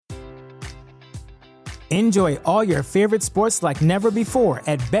Enjoy all your favorite sports like never before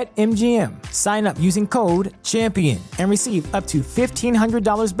at BetMGM. Sign up using code CHAMPION and receive up to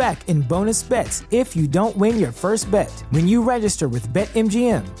 $1,500 back in bonus bets if you don't win your first bet. When you register with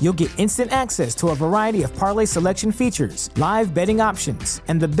BetMGM, you'll get instant access to a variety of parlay selection features, live betting options,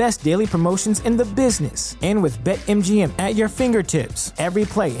 and the best daily promotions in the business. And with BetMGM at your fingertips, every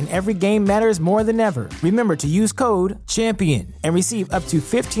play and every game matters more than ever. Remember to use code CHAMPION and receive up to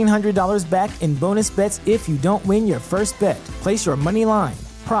 $1,500 back in bonus bets if you don't win your first bet. Place your money line,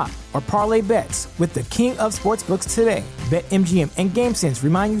 prop, or parlay bets with the king of sportsbooks today. BetMGM and GameSense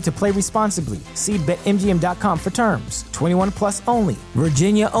remind you to play responsibly. See BetMGM.com for terms. 21 plus only.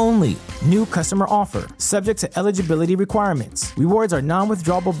 Virginia only. New customer offer. Subject to eligibility requirements. Rewards are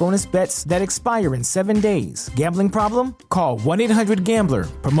non-withdrawable bonus bets that expire in 7 days. Gambling problem? Call 1-800-GAMBLER.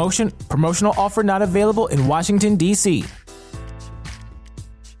 Promotional offer not available in Washington, D.C.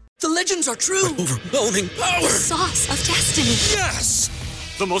 The legends are true. Overwhelming power! The sauce of destiny. Yes!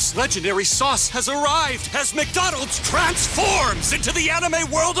 The most legendary sauce has arrived as McDonald's transforms into the anime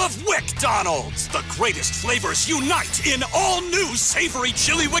world of WickDonald's. The greatest flavors unite in all new savory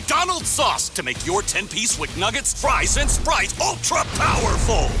chili McDonald's sauce to make your 10-piece Wick Nuggets, fries, and Sprite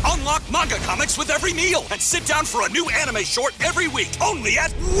ultra-powerful. Unlock manga comics with every meal and sit down for a new anime short every week only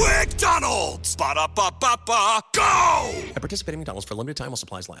at WickDonald's. Ba-da-ba-ba-ba, go! At participating McDonald's for a limited time while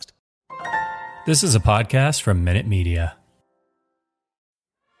supplies last. This is a podcast from Minute Media.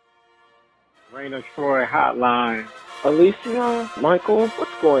 Raina Troy Hotline. Alicia, Michael,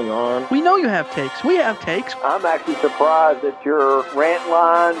 what's going on? We know you have takes. We have takes. I'm actually surprised that your rant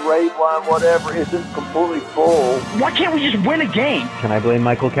line, rave line, whatever, isn't completely full. Why can't we just win a game? Can I blame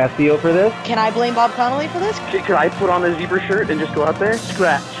Michael Castillo for this? Can I blame Bob Connolly for this? Could I put on a zebra shirt and just go out there?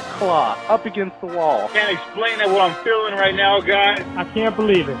 Scratch, claw, up against the wall. Can't explain it what I'm feeling right now, guys. I can't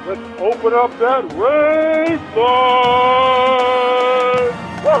believe it. Let's open up that rave line!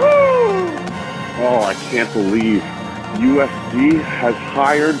 Woohoo! Oh, I can't believe USC has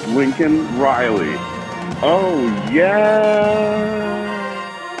hired Lincoln Riley. Oh, yeah.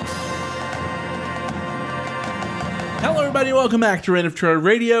 Hello, everybody. Welcome back to Rain of Troy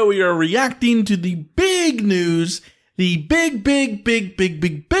Radio. We are reacting to the big news. The big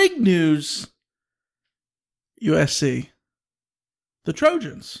news. USC. The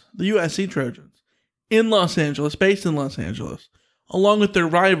Trojans. The USC Trojans. In Los Angeles. Based in Los Angeles. Along with their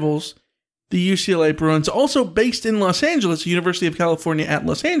rivals, the UCLA Bruins, also based in Los Angeles, University of California at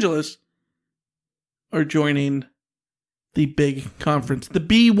Los Angeles, are joining the big conference, the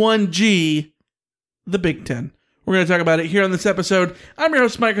B1G, the Big Ten. We're going to talk about it here on this episode. I'm your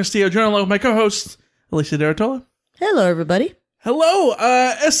host, Mike Castillo, joined along with my co-host, Alicia Deratola. Hello, everybody. Hello.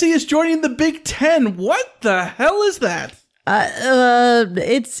 SC is joining the Big Ten. What the hell is that?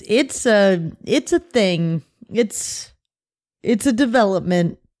 It's a thing. It's a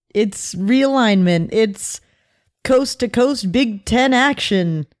development. It's realignment. It's coast to coast Big Ten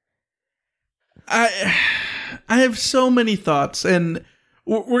action. I have so many thoughts, and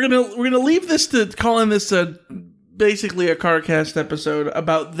we're gonna leave this to calling this basically a CarCast episode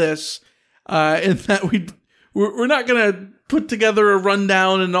about this, in that we're not gonna put together a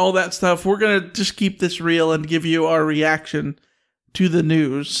rundown and all that stuff. We're gonna just keep this real and give you our reaction to the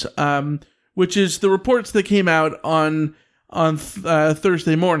news, which is the reports that came out on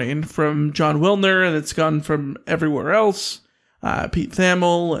Thursday morning from John Wilner, and it's gone from everywhere else. Pete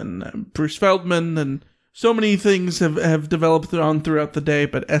Thamel and Bruce Feldman, and so many things have developed on throughout the day,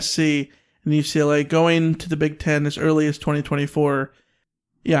 but SC and UCLA going to the Big Ten as early as 2024.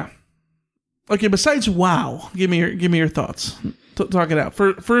 Yeah. Okay, besides wow, give me your thoughts. Talk it out.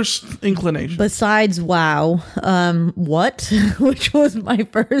 First inclination. Besides wow, what? Which was my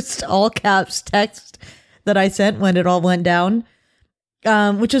first all caps text that I sent when it all went down,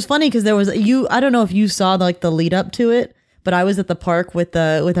 which was funny because there was I don't know if you saw the lead up to it, but I was at the park with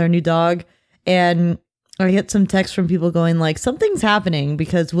our new dog, and I get some texts from people going like, something's happening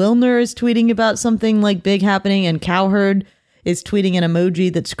because Wilner is tweeting about something like big happening, and Cowherd is tweeting an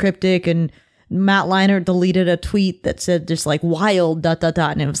emoji that's cryptic, and Matt Leinart deleted a tweet that said just like wild ...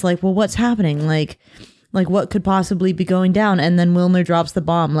 and it was like, well, what's happening? Like what could possibly be going down? And then Wilner drops the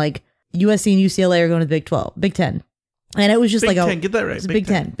bomb like, USC and UCLA are going to the Big Ten. And it was just Big Ten, get that right. Big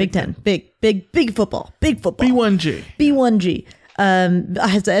Ten. Big football. B1G.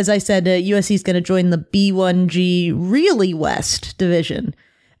 As I said, USC is going to join the B1G really West division.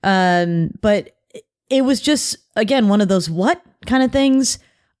 But it was just, again, one of those what kind of things.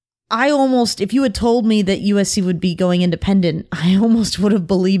 I almost, if you had told me that USC would be going independent, I almost would have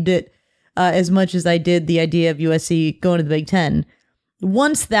believed it as much as I did the idea of USC going to the Big Ten.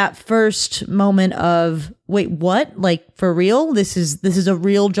 once that first moment of, wait, what? Like, for real? This is a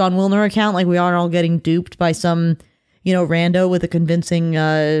real John Wilner account? Like, we aren't all getting duped by some, rando with a convincing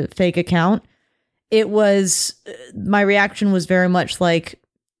fake account. My reaction was very much like,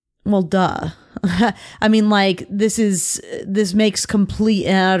 well, duh. I mean, like, this makes complete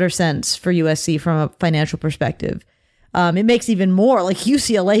and utter sense for USC from a financial perspective. It makes even more, like,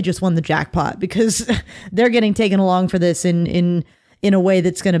 UCLA just won the jackpot because they're getting taken along for this in a way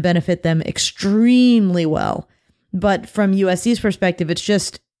that's going to benefit them extremely well. But from USC's perspective,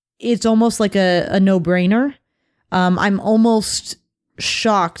 it's almost like a no-brainer. I'm almost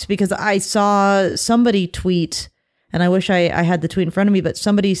shocked because I saw somebody tweet, and I wish I had the tweet in front of me, but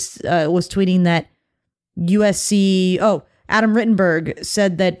somebody was tweeting that Adam Rittenberg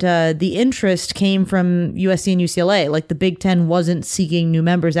said that the interest came from USC and UCLA. Like, the Big Ten wasn't seeking new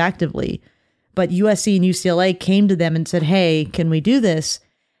members actively, but USC and UCLA came to them and said, hey, can we do this?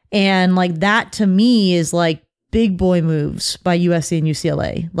 And like, that to me is like big boy moves by USC and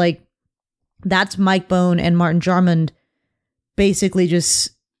UCLA. Like, that's Mike Bohn and Martin Jarmond basically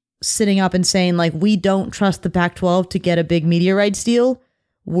just sitting up and saying, like, we don't trust the Pac-12 to get a big media rights deal.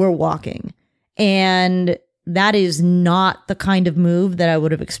 We're walking. And that is not the kind of move that I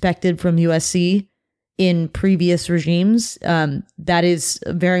would have expected from USC in previous regimes. That is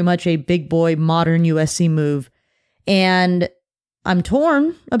very much a big boy modern USC move. And I'm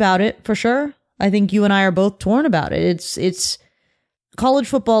torn about it for sure. I think you and I are both torn about it. It's college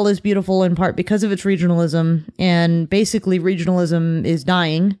football is beautiful in part because of its regionalism, and basically regionalism is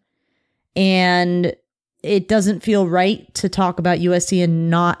dying. And it doesn't feel right to talk about USC and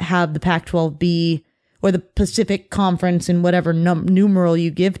not have the Pac-12 be, or the Pacific Conference and whatever numeral you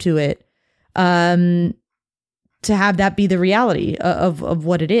give to it, to have that be the reality of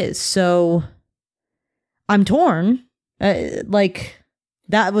what it is. So I'm torn.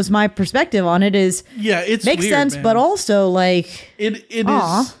 That was my perspective on it. It makes weird, sense, man. But also like it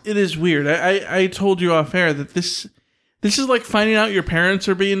is weird. I told you off air that this is like finding out your parents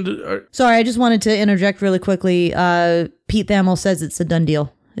are being. Sorry, I just wanted to interject really quickly. Pete Thamel says it's a done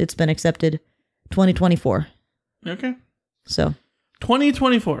deal. It's been accepted. 2024. Okay. So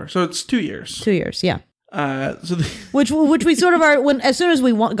 2024. So it's 2 years. 2 years, yeah. Which we sort of are, as soon as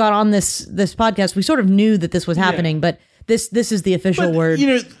we got on this podcast, we sort of knew that this was happening, but this is the official word.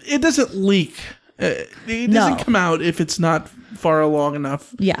 It doesn't leak. It doesn't come out if it's not far along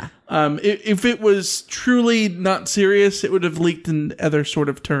enough. Yeah. If it was truly not serious, it would have leaked in other sort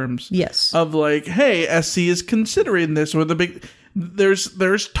of terms. Yes. Of like, hey, SC is considering this, or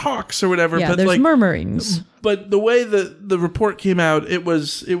there's talks or whatever. Yeah, but there's like murmurings. But the way the report came out, it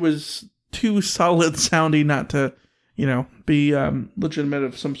was too solid sounding not to, be legitimate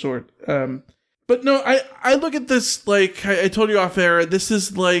of some sort. But no, I look at this like I told you off air. This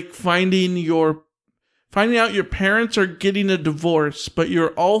is like finding out your parents are getting a divorce, but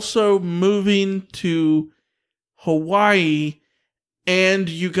you're also moving to Hawaii, and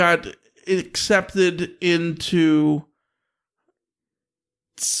you got accepted into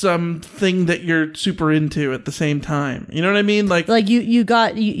something that you're super into at the same time. You know what I mean? Like you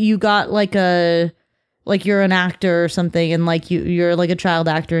got like you're an actor or something, and like you're like a child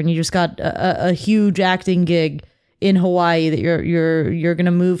actor, and you just got a huge acting gig in Hawaii that you're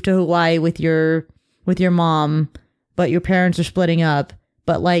gonna move to Hawaii with your mom, but your parents are splitting up.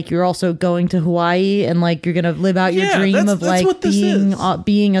 But like you're also going to Hawaii, and like you're gonna live out your dream of like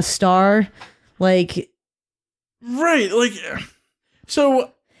being a star, like right, like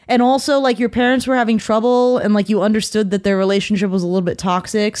so. And also like your parents were having trouble, and like you understood that their relationship was a little bit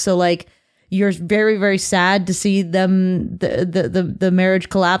toxic, so like you're very, very sad to see them the marriage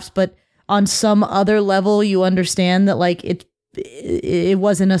collapse, but on some other level you understand that like it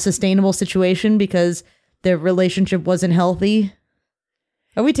wasn't a sustainable situation because their relationship wasn't healthy.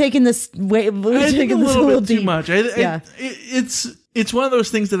 Are we taking this way? I think a little bit too much. It's one of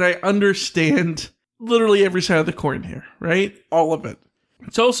those things that I understand literally every side of the coin here, right? All of it.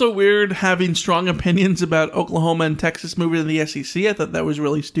 It's also weird having strong opinions about Oklahoma and Texas moving to the SEC. I thought that was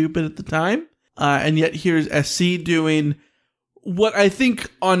really stupid at the time. And yet here's SC doing what I think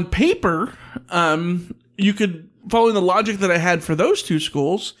on paper, you could, following the logic that I had for those two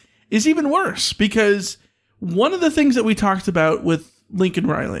schools, is even worse. Because one of the things that we talked about with Lincoln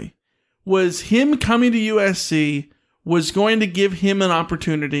Riley was him coming to USC was going to give him an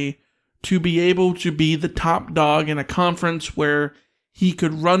opportunity to be able to be the top dog in a conference where he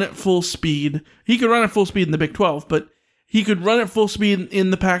could run at full speed. He could run at full speed in the Big 12, but he could run at full speed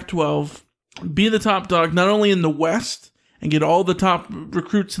in the Pac-12, be the top dog not only in the West and get all the top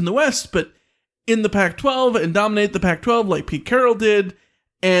recruits in the West, but in the Pac-12 and dominate the Pac-12 like Pete Carroll did.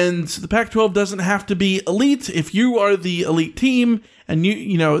 And the Pac-12 doesn't have to be elite if you are the elite team, and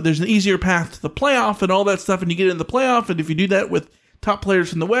you know there's an easier path to the playoff and all that stuff, and you get in the playoff. And if you do that with top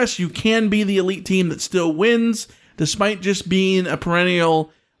players from the West, you can be the elite team that still wins, despite just being a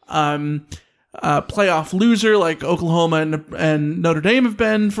perennial playoff loser like Oklahoma and Notre Dame have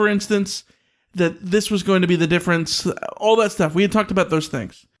been, for instance. That this was going to be the difference, all that stuff. We had talked about those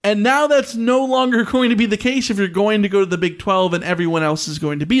things. And now that's no longer going to be the case if you're going to go to the Big 12 and everyone else is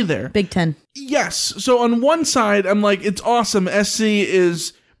going to be there. Big 10. Yes. So on one side, I'm like, it's awesome. SC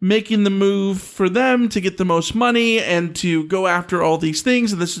is making the move for them to get the most money and to go after all these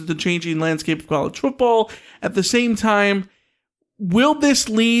things. And this is the changing landscape of college football. At the same time, will this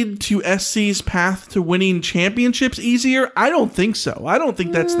lead to SC's path to winning championships easier? I don't think so. I don't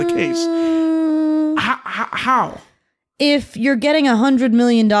think that's the case. How? If you're getting $100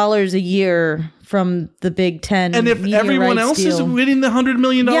 million a year from the Big Ten, and if everyone else is winning the $100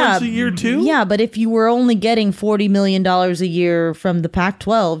 million a year too, yeah. But if you were only getting $40 million a year from the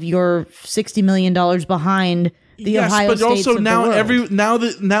Pac-12, you're $60 million behind the Ohio States. But also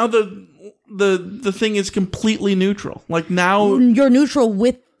now the thing is completely neutral. Like now you're neutral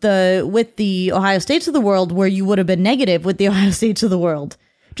with the Ohio States of the world, where you would have been negative with the Ohio States of the world.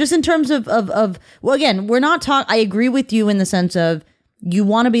 Just in terms of well, again, we're not talking. I agree with you in the sense of you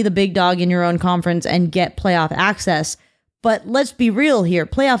want to be the big dog in your own conference and get playoff access. But let's be real here.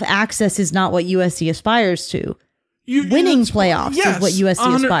 Playoff access is not what USC aspires to. Winning playoffs is what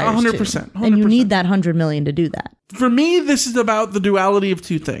USC aspires 100%, to. And you need that $100 million to do that. For me, this is about the duality of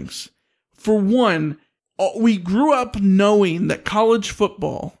two things. For one, we grew up knowing that college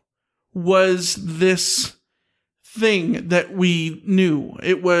football was this thing that we knew.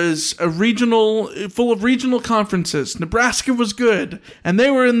 It was a full of regional conferences. Nebraska was good, and they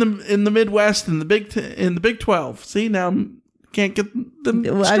were in the Midwest in the Big 12. See, now can't get them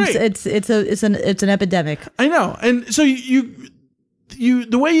straight. It's an epidemic. I know, and so you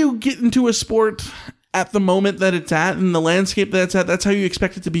the way you get into a sport at the moment that it's at and the landscape that it's at, that's how you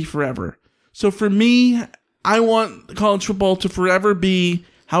expect it to be forever. So for me, I want college football to forever be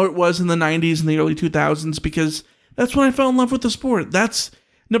how it was in the 90s and the early 2000s, because that's when I fell in love with the sport. That's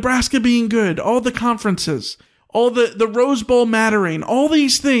Nebraska being good, all the conferences, all the Rose Bowl mattering, all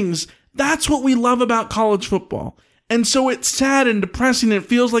these things. That's what we love about college football. And so it's sad and depressing. It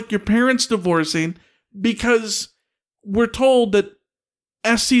feels like your parents divorcing because we're told that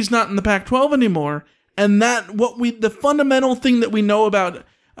SC's not in the Pac-12 anymore. And that the fundamental thing that we know about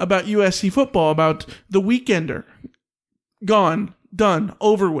USC football, about the weekender, gone, done,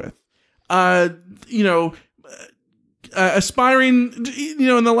 over with. Aspiring,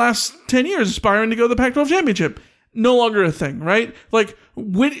 in the last 10 years, aspiring to go to the Pac-12 championship. No longer a thing, right? Like,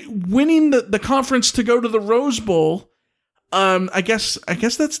 winning the conference to go to the Rose Bowl, I guess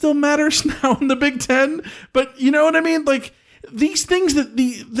that still matters now in the Big Ten. But you know what I mean? Like, these things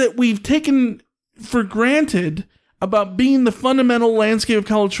that we've taken for granted about being the fundamental landscape of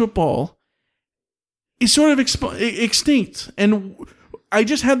college football is sort of extinct. And I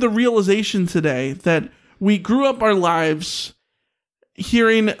just had the realization today that we grew up our lives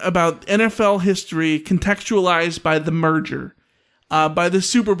hearing about NFL history contextualized by the merger, by the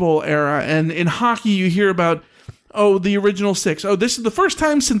Super Bowl era. And in hockey, you hear about, the original six. This is the first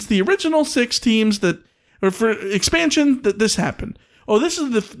time since the original six teams for expansion that this happened.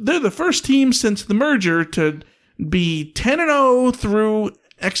 They're the first team since the merger to be 10-0 through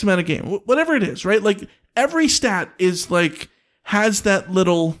X amount of game. Whatever it is, right? Like, every stat is has that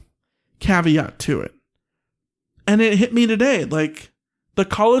little caveat to it. And it hit me today, like, the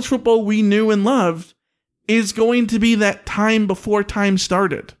college football we knew and loved is going to be that time before time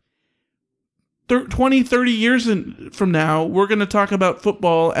started. 20, 30 years from now, we're going to talk about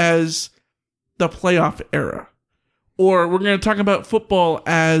football as the playoff era. Or we're going to talk about football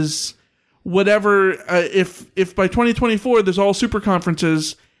as whatever, if by 2024 there's all super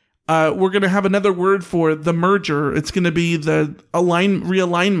conferences, we're going to have another word for the merger. It's going to be the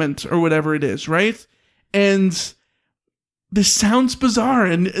realignment or whatever it is, right? And this sounds bizarre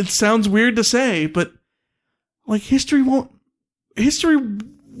and it sounds weird to say, but like history will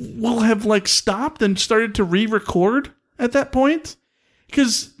have stopped and started to re-record at that point.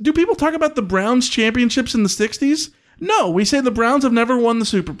 Because do people talk about the Browns championships in the 60s? No, we say the Browns have never won the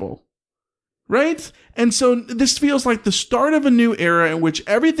Super Bowl. Right? And so this feels like the start of a new era in which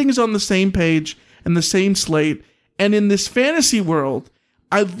everything is on the same page and the same slate. And in this fantasy world,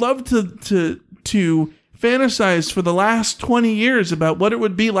 I'd love to fantasize for the last 20 years about what it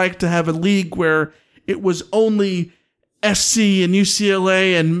would be like to have a league where it was only SC and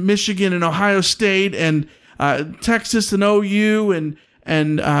UCLA and Michigan and Ohio State and Texas and OU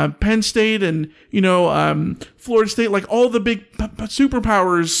and Penn State and, Florida State, like all the big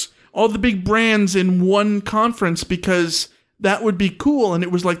superpowers, all the big brands in one conference, because that would be cool. And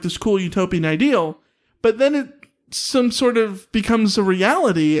it was like this cool utopian ideal. But then it some sort of becomes a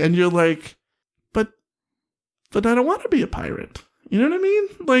reality and you're like, but I don't want to be a pirate. You know what I mean?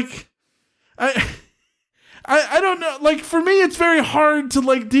 Like, I don't know. Like, for me, it's very hard to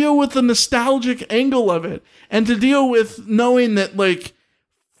like deal with the nostalgic angle of it and to deal with knowing that, like,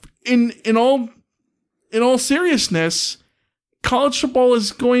 in all seriousness, college football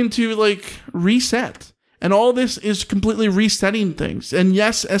is going to like reset, and all this is completely resetting things. And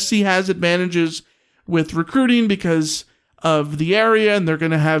yes, SC has advantages with recruiting because of the area, and they're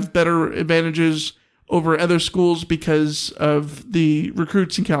going to have better advantages over other schools because of the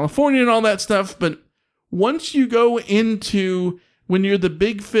recruits in California and all that stuff. But once you go into when you're the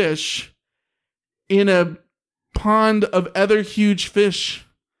big fish in a pond of other huge fish,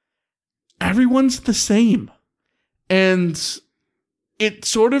 everyone's the same. And it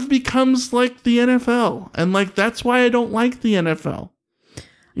sort of becomes like the NFL. And like, that's why I don't like the NFL.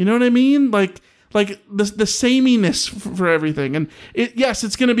 You know what I mean? Like the sameness for everything. And yes,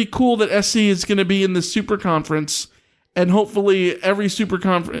 it's going to be cool that SC is going to be in the super conference, and hopefully every team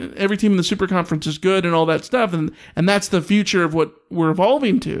in the super conference is good and all that stuff. And that's the future of what we're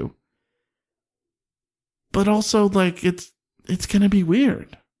evolving to. But also, like, it's going to be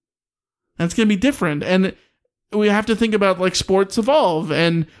weird. And it's going to be different. And we have to think about, like, sports evolve.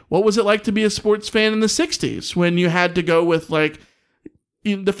 And what was it like to be a sports fan in the 60s when you had to go with, like,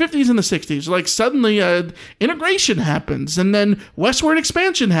 in the 50s and the 60s, like suddenly integration happens, and then westward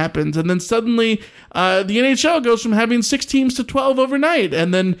expansion happens, and then suddenly the NHL goes from having 6 teams to 12 overnight,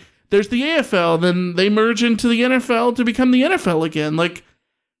 and then there's the AFL, then they merge into the NFL to become the NFL again. Like,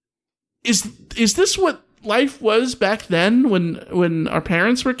 is this what life was back then when our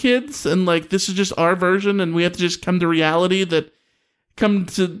parents were kids, and like this is just our version, and we have to just come to reality, come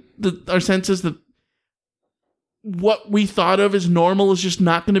to our senses that what we thought of as normal is just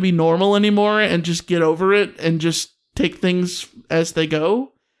not going to be normal anymore, and just get over it and just take things as they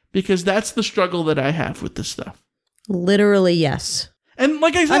go? Because that's the struggle that I have with this stuff. Literally, yes. And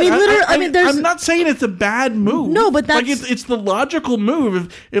like I said, I'm not saying it's a bad move. No, but that's... like it's the logical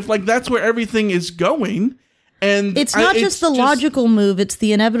move if like that's where everything is going. And it's not just the logical move, it's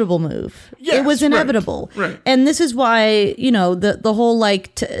the inevitable move. Yes, it was inevitable. Right. And this is why, the whole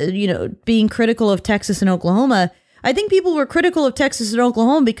being critical of Texas and Oklahoma. I think people were critical of Texas and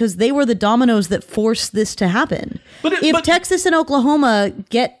Oklahoma because they were the dominoes that forced this to happen. If Texas and Oklahoma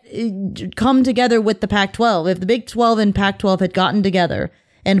come together with the Pac-12, if the Big 12 and Pac-12 had gotten together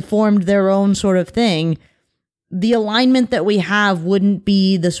and formed their own sort of thing, the alignment that we have wouldn't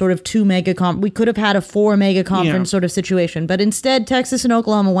be the sort of 2 mega we could have had a 4 mega conference sort of situation. But instead, Texas and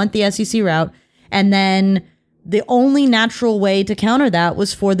Oklahoma went the SEC route. And then the only natural way to counter that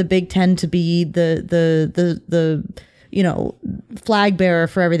was for the Big Ten to be the flag bearer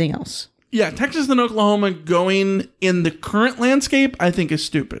for everything else. Yeah, Texas and Oklahoma going in the current landscape, I think, is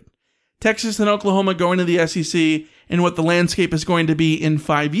stupid. Texas and Oklahoma going to the SEC and what the landscape is going to be in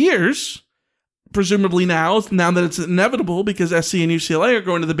 5 years, presumably now that it's inevitable because SC and UCLA are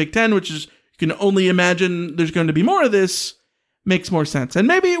going to the Big Ten, which is, you can only imagine there's going to be more of this, makes more sense. And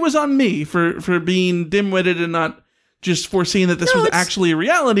maybe it was on me for being dim-witted and not just foreseeing that this was actually a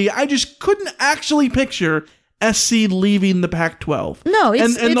reality. I just couldn't actually picture SC leaving the Pac-12. No,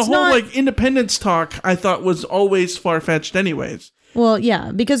 it's and the whole not... like independence talk I thought was always far-fetched anyways. Well,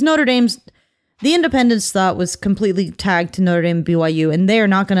 yeah, because the independence thought was completely tagged to Notre Dame and BYU, and they are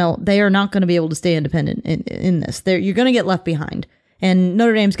not going to be able to stay independent in this. You're going to get left behind, and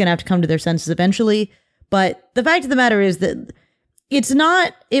Notre Dame's going to have to come to their senses eventually. But the fact of the matter is that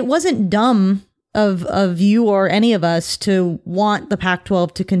it wasn't dumb of you or any of us to want the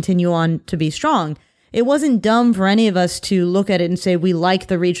Pac-12 to continue on to be strong. It wasn't dumb for any of us to look at it and say we like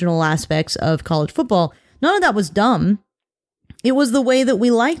the regional aspects of college football. None of that was dumb. It was the way that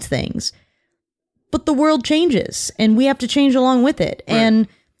we liked things. But the world changes, and we have to change along with it. Right. And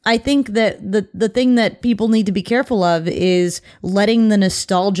I think that the thing that people need to be careful of is letting the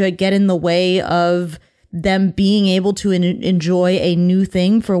nostalgia get in the way of them being able to enjoy a new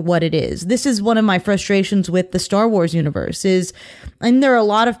thing for what it is. This is one of my frustrations with the Star Wars universe and there are a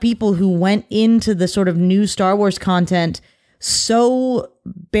lot of people who went into the sort of new Star Wars content so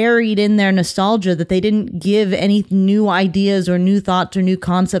buried in their nostalgia that they didn't give any new ideas or new thoughts or new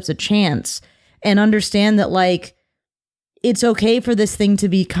concepts a chance and understand that, like, it's okay for this thing to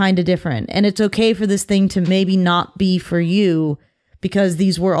be kind of different. And it's okay for this thing to maybe not be for you, because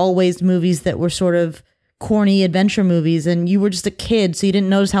these were always movies that were sort of corny adventure movies, and you were just a kid, so you didn't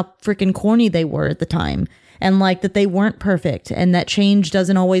notice how freaking corny they were at the time, and like that they weren't perfect, and that change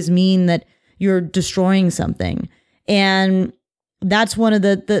doesn't always mean that you're destroying something. And that's one of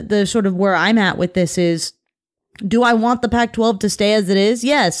the sort of where I'm at with this is, do I want the Pac-12 to stay as it is?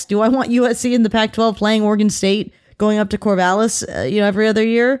 Yes. Do I want USC in the Pac-12 playing Oregon State, going up to Corvallis, every other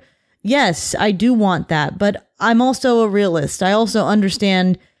year? Yes, I do want that, but I'm also a realist. I also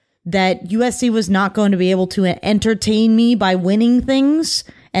understand that USC was not going to be able to entertain me by winning things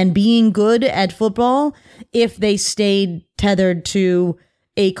and being good at football if they stayed tethered to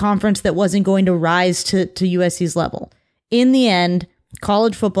a conference that wasn't going to rise to USC's level. In the end,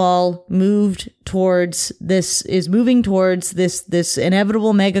 college football is moving towards this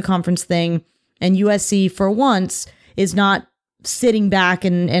inevitable mega conference thing, and USC for once is not sitting back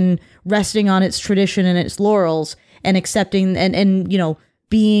and resting on its tradition and its laurels and accepting and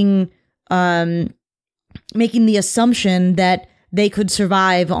being making the assumption that they could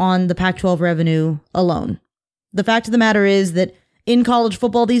survive on the Pac-12 revenue alone. The fact of the matter is that in college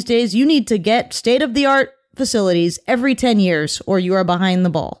football these days, you need to get state-of-the-art facilities every 10 years or you are behind the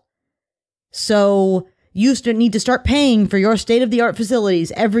ball. So you need to start paying for your state-of-the-art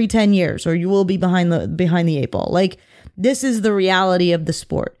facilities every 10 years or you will be behind the eight ball. Like, this is the reality of the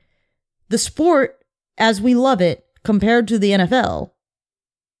sport. The sport, as we love it, compared to the NFL,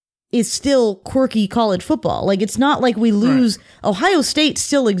 is still quirky college football. Like, it's not like we lose. Right. Ohio State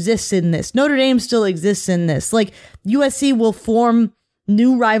still exists in this. Notre Dame still exists in this. Like, USC will form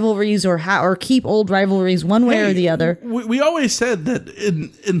new rivalries or keep old rivalries one way or the other. We always said that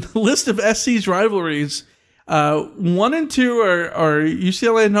in the list of SC's rivalries, 1 and 2 are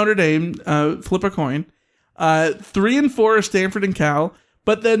UCLA and Notre Dame, flip a coin. 3 and 4 are Stanford and Cal.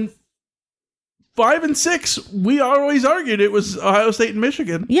 But then 5 and 6, we always argued it was Ohio State and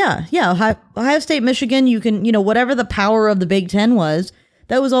Michigan. Yeah. Ohio State, Michigan, you can, whatever the power of the Big Ten was,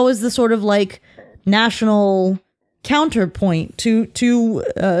 that was always the sort of like national counterpoint to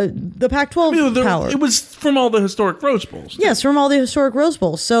the Pac-12 power. It was from all the historic Rose Bowls. Yes, from all the historic Rose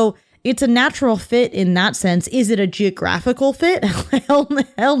Bowls. So it's a natural fit in that sense. Is it a geographical fit? Hell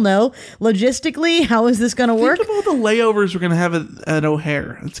no. Logistically, how is this going to work? Think of all the layovers we're going to have at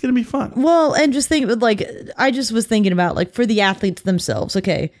O'Hare. It's going to be fun. Well, and just think, I just was thinking about, for the athletes themselves,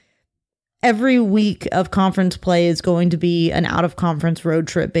 okay, every week of conference play is going to be an out-of-conference road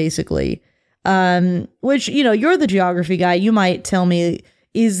trip, basically. Which, you're the geography guy. You might tell me,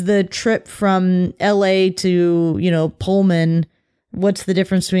 is the trip from LA to, Pullman, what's the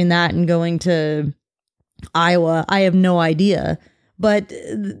difference between that and going to Iowa? I have no idea. But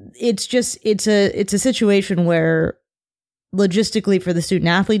it's a situation where logistically for the student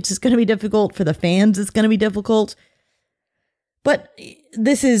athletes, it's going to be difficult. For the fans, it's going to be difficult. But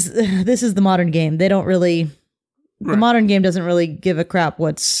this is the modern game. They don't really... Right. The modern game doesn't really give a crap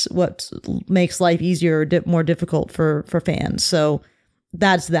what makes life easier or more difficult for fans. So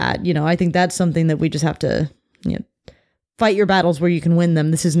that's that. I think that's something that we just have to fight your battles where you can win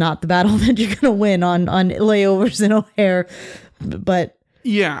them. This is not the battle that you're going to win on layovers in O'Hare. But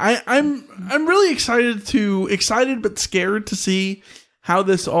yeah, I'm really excited but scared to see how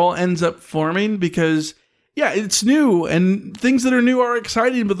this all ends up forming, because yeah, it's new, and things that are new are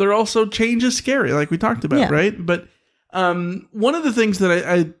exciting, but they're also change is scary, like we talked about, right? But one of the things that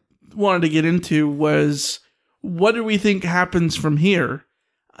I wanted to get into was, what do we think happens from here?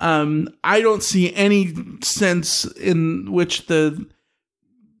 I don't see any sense in which the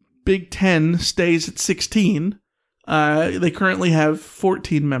Big Ten stays at 16. They currently have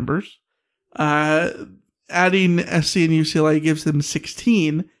 14 members. Adding SC and UCLA gives them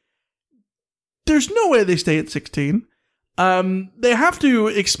 16. There's no way they stay at 16. They have to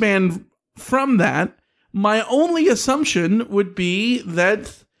expand from that. My only assumption would be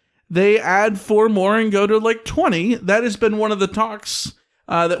that they add 4 more and go to like 20. That has been one of the talks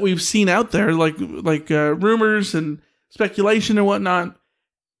that we've seen out there, like rumors and speculation and whatnot.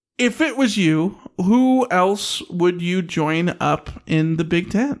 If it was you, who else would you join up in the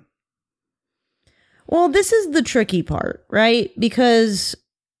Big Ten? Well, this is the tricky part, right? Because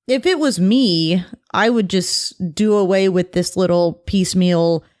if it was me, I would just do away with this little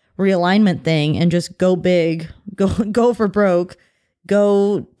piecemeal realignment thing and just go big, go for broke,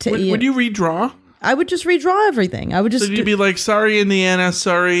 Would you redraw? I would just redraw everything. I would just. So you'd be like, sorry, Indiana,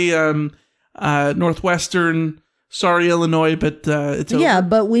 sorry, Northwestern, Sorry, Illinois, but it's over. Yeah,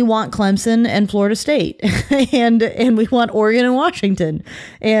 but we want Clemson and Florida State, and we want Oregon and Washington,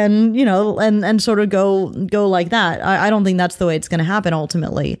 and and sort of go like that. I don't think that's the way it's going to happen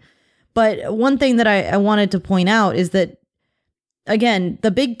ultimately. But one thing that I wanted to point out is that, again,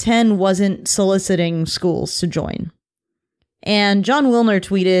 the Big Ten wasn't soliciting schools to join. And John Wilner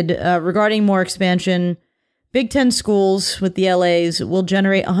tweeted, regarding more expansion, Big Ten schools with the LAs will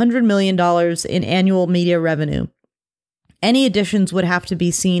generate $100 million in annual media revenue. Any additions would have to be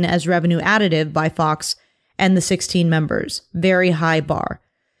seen as revenue additive by Fox and the 16 members. Very high bar.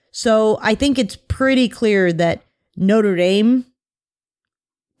 So I think it's pretty clear that Notre Dame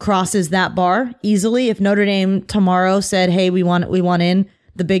crosses that bar easily. If Notre Dame tomorrow said, hey, we want in,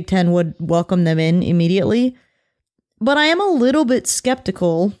 the Big Ten would welcome them in immediately. But I am a little bit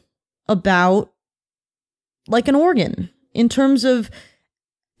skeptical about like an Oregon in terms of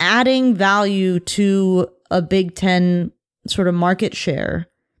adding value to a Big Ten sort of market share.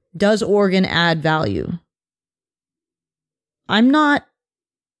 Does Oregon add value? In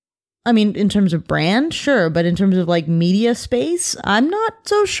terms of brand, sure, but in terms of like media space, I'm not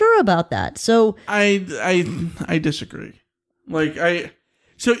so sure about that. So I disagree. I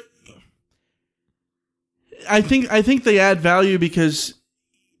think they add value because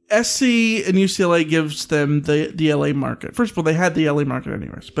SC and UCLA gives them the LA market. First of all, they had the LA market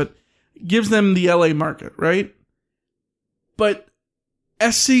anyways, but gives them the LA market, right? But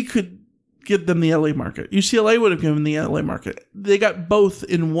SC could give them the LA market. UCLA would have given the LA market. They got both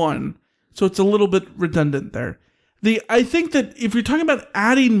in one, so it's a little bit redundant there. I think that if you're talking about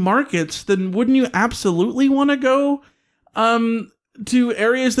adding markets, then wouldn't you absolutely want to go to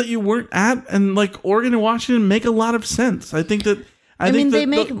areas that you weren't at? And like Oregon and Washington make a lot of sense. I think that they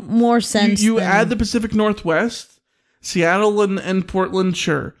make more sense. You add the Pacific Northwest, Seattle and Portland,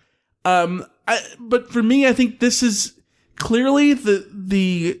 sure. But for me, I think this is clearly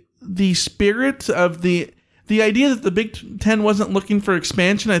the spirit of the idea that the Big Ten wasn't looking for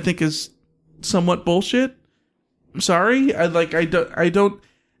expansion. I think is somewhat bullshit. Sorry, I don't.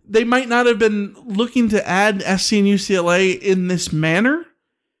 They might not have been looking to add SC and UCLA in this manner,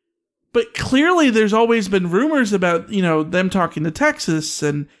 but clearly there's always been rumors about them talking to Texas,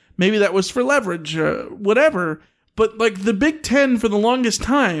 and maybe that was for leverage, whatever. But like the Big Ten for the longest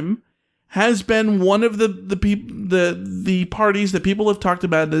time has been one of the parties that people have talked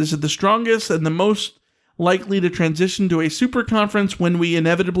about as the strongest and the most likely to transition to a super conference when we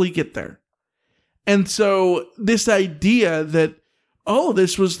inevitably get there. And so this idea that,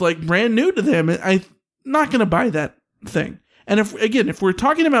 this was like brand new to them, I'm not going to buy that thing. And if we're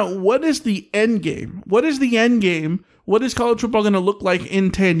talking about what is the end game, what is college football going to look like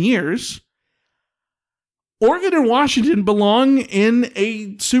in 10 years? Oregon and Washington belong in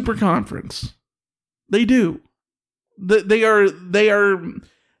a super conference. They do. They are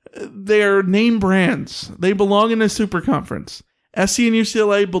name brands. They belong in a super conference. SC and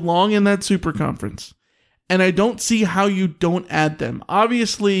UCLA belong in that super conference. And I don't see how you don't add them.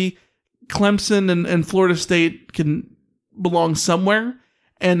 Obviously, Clemson and Florida State can belong somewhere.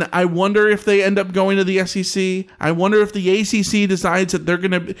 And I wonder if they end up going to the SEC. I wonder if the ACC decides that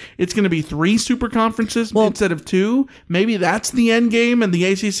it's going to be 3 super conferences instead of 2. Maybe that's the end game, and the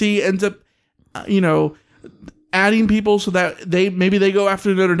ACC ends up, adding people so that they go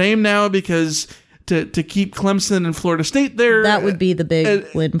after Notre Dame now because to keep Clemson and Florida State there. That would be the big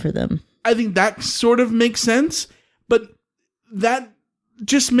win for them. I think that sort of makes sense, but that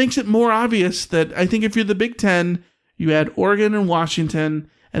just makes it more obvious that I think if you're the Big Ten, you add Oregon and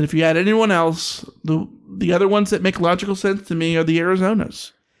Washington, and if you add anyone else, the other ones that make logical sense to me are the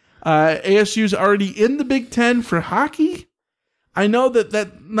Arizonas. ASU's already in the Big Ten for hockey. I know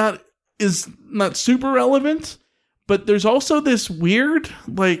that is not super relevant, but there's also this weird,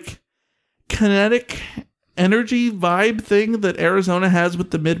 kinetic energy vibe thing that Arizona has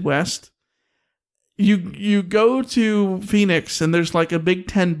with the Midwest. You go to Phoenix and there's a Big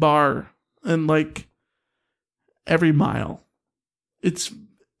Ten bar and every mile. It's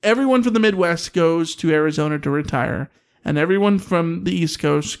everyone from the Midwest goes to Arizona to retire, and everyone from the East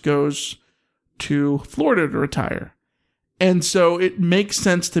Coast goes to Florida to retire. And so it makes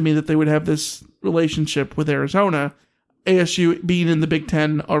sense to me that they would have this relationship with Arizona. ASU being in the Big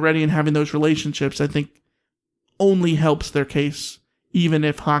Ten already and having those relationships, I think, only helps their case, even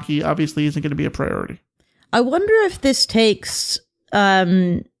if hockey obviously isn't going to be a priority. I wonder if this takes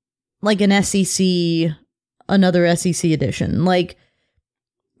an SEC, another SEC edition,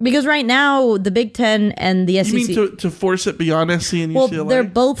 because right now the Big Ten and the SEC. You mean to force it beyond SC and UCLA? Well,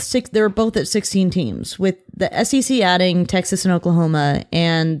 they're both at 16 teams, with the SEC adding Texas and Oklahoma,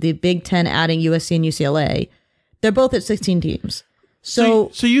 and the Big Ten adding USC and UCLA. They're both at 16 teams.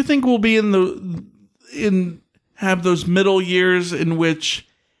 So you think we'll be have those middle years in which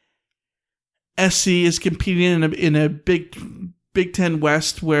SC is competing in a Big Ten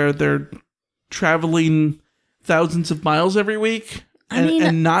West where they're traveling thousands of miles every week?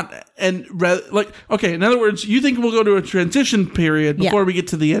 In other words, you think we'll go to a transition period before we get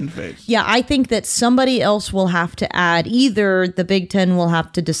to the end phase? Yeah, I think that somebody else will have to add. Either the Big Ten will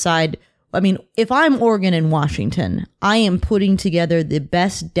have to decide. I mean, if I'm Oregon and Washington, I am putting together the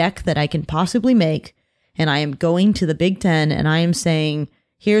best deck that I can possibly make, and I am going to the Big Ten and I am saying,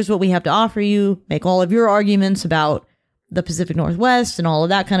 here's what we have to offer you. Make all of your arguments about the Pacific Northwest and all of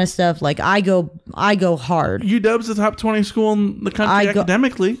that kind of stuff. Like, I go hard. UW's the top 20 school in the country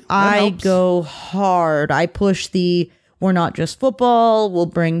academically. I go hard. I push we're not just football. We'll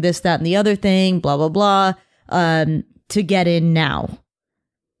bring this, that, and the other thing, blah, blah, blah, to get in now.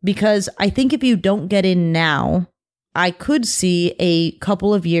 Because I think if you don't get in now, I could see a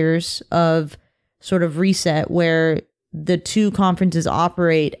couple of years of sort of reset where the two conferences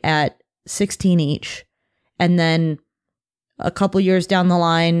operate at 16 each. And then a couple years down the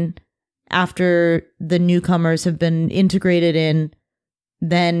line, after the newcomers have been integrated in,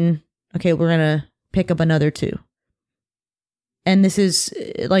 then, okay, we're going to pick up another two. And this is,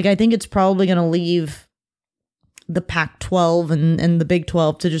 like, I think it's probably going to leave the Pac-12 and the Big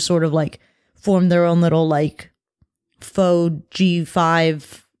 12 to just sort of, like, form their own little, like, faux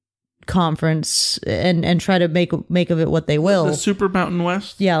G5 conference and try to make of it what they will. The Super Mountain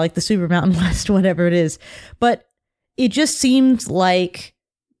West? Yeah, like the Super Mountain West, whatever it is. But it just seems like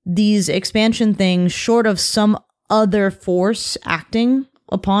these expansion things, short of some other force acting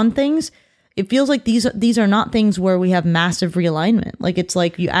upon things, it feels like these are not things where we have massive realignment. Like, it's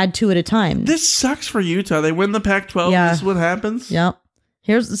like you add two at a time. This sucks for Utah. They win the Pac-12. Yeah. This is what happens. Yep.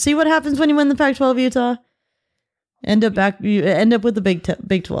 See what happens when you win the Pac-12, Utah. You end up with the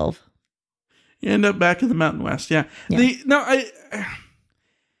Big 12. You end up back in the Mountain West. Yeah.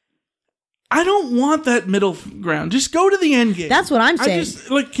 I don't want that middle ground. Just go to the end game. That's what I'm saying.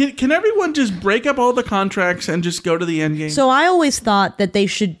 Can everyone just break up all the contracts and just go to the end game? So I always thought that they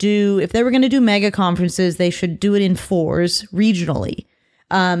should do, if they were going to do mega conferences, they should do it in fours regionally.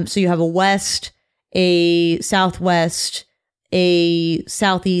 So you have a West, a Southwest, a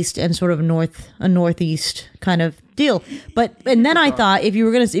Southeast, and sort of a Northeast kind of deal. And then I thought if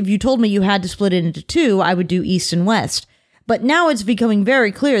you told me you had to split it into two, I would do East and West. But now it's becoming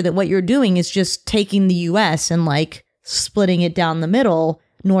very clear that what you're doing is just taking the U.S. and, like, splitting it down the middle,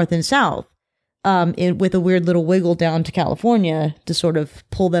 North and South, with a weird little wiggle down to California to sort of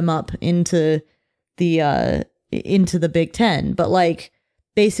pull them up into the Big Ten. But, like,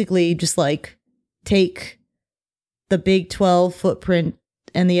 basically just, like, take the Big 12 footprint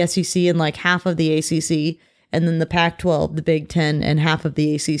and the SEC and, like, half of the ACC, and then the Pac-12, the Big 10, and half of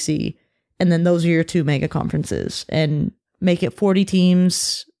the ACC. And then those are your two mega conferences. And make it 40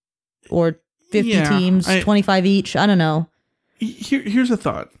 teams or 50 teams, 25 each. I don't know. Here's a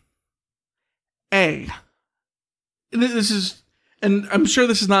thought. This is, and I'm sure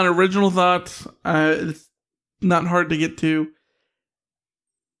this is not an original thought. It's not hard to get to.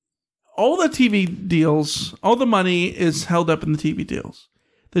 All the TV deals, all the money is held up in the TV deals.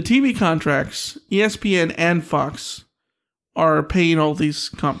 The TV contracts, ESPN and Fox are paying all these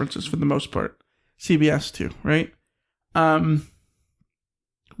conferences for the most part. CBS too, right?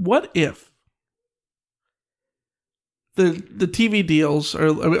 What if the TV deals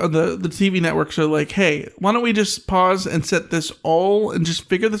or the TV networks are like, hey, why don't we just pause and set this all and just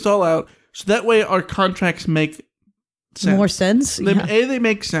figure this all out so that way our contracts make sense. More sense? They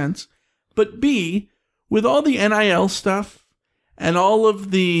make sense. But B, with all the NIL stuff and all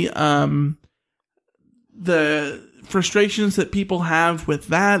of the frustrations that people have with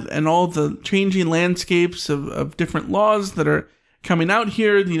that and all the changing landscapes of different laws that are coming out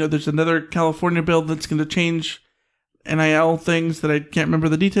here. You know, there's another California bill that's going to change NIL things that I can't remember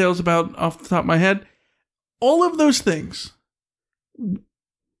the details about off the top of my head. All of those things.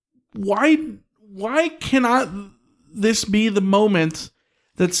 Why cannot this be the moment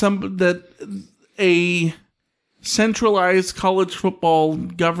that a centralized college football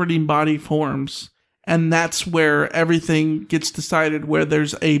governing body forms? And that's where everything gets decided, where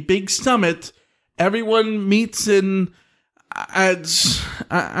there's a big summit. Everyone meets in, I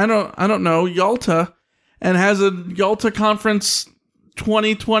don't know, Yalta, and has a Yalta Conference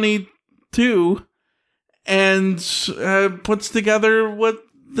 2022 and puts together what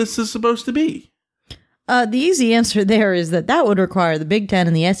this is supposed to be. The easy answer there is that would require the Big Ten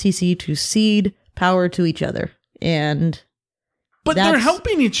and the SEC to cede power to each other. But they're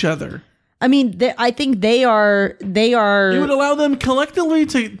helping each other. I mean, I think they are. It would allow them collectively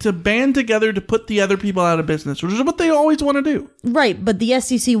to band together to put the other people out of business, which is what they always want to do. Right, but the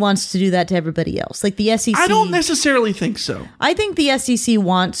SEC wants to do that to everybody else. Like the SEC, I don't necessarily think so. I think the SEC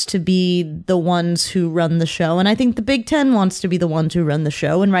wants to be the ones who run the show, and I think the Big Ten wants to be the ones who run the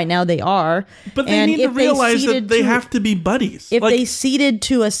show. And right now they are. But they need to realize that they have to be buddies. If they ceded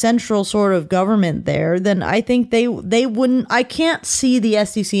to a central sort of government there, then I think they wouldn't. I can't see the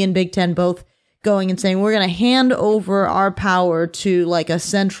SEC and Big Ten both going and saying we're going to hand over our power to like a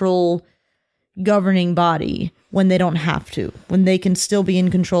central governing body when they don't have to, when they can still be in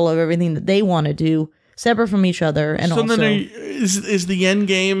control of everything that they want to do, separate from each other. And so also, then is the end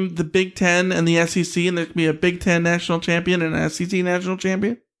game the Big Ten and the SEC, and there could be a Big Ten national champion and an SEC national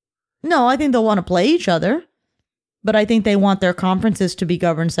champion? No, I think they'll want to play each other, but I think they want their conferences to be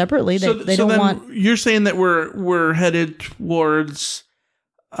governed separately. They don't want. You're saying that we're headed towards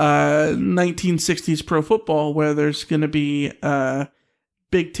 1960s pro football, where there's going to be a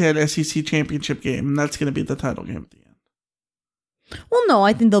Big Ten SEC championship game, and that's going to be the title game at the end. Well, no,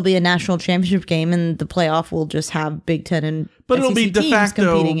 I think there'll be a national championship game, and the playoff will just have Big Ten and but SEC it'll be de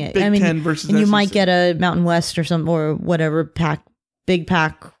facto competing it. Big Ten versus and you SEC. might get a Mountain West or some or whatever big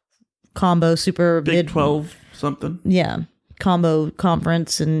pack combo super Big 12 something. Yeah. Combo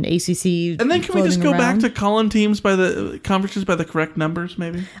conference and ACC. And then can we just go back to calling teams by the conferences by the correct numbers,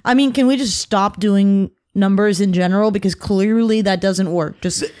 maybe? I mean, can we just stop doing numbers in general, because clearly that doesn't work?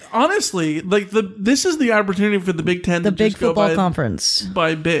 Just honestly, like this is the opportunity for the Big Ten, the to big just go football by, conference,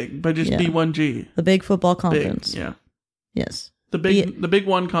 by just B1G, the big football conference. Big, yeah, yes, the big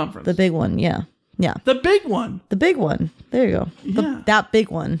one conference, the big one, yeah. The big one. The big one. There you go. Yeah. That big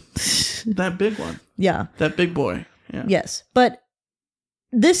one. That big one. Yeah. That big boy. Yeah. Yes. But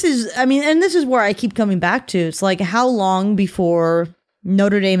this is, I mean, and this is where I keep coming back to. It's like, how long before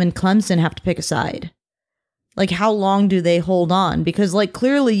Notre Dame and Clemson have to pick a side? Like, how long do they hold on? Because, like,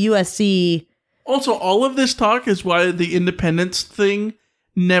 clearly USC... Also, all of this talk is why the independence thing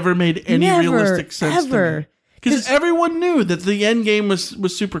never made any realistic sense to me. Because everyone knew that the end game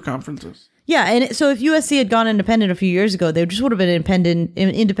was super conferences. Yeah, and so if USC had gone independent a few years ago, they just would have been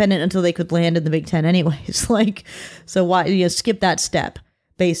independent until they could land in the Big Ten anyways. Like, so why skip that step,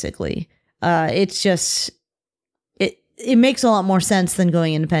 basically. It's just, it makes a lot more sense than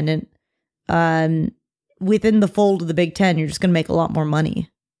going independent. Within the fold of the Big Ten, you're just going to make a lot more money.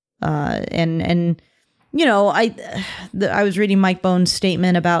 And you know, I was reading Mike Bohn's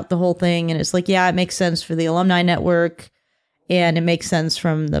statement about the whole thing, and it's like, yeah, it makes sense for the alumni network, and it makes sense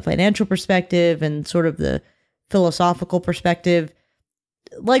from the financial perspective and sort of the philosophical perspective.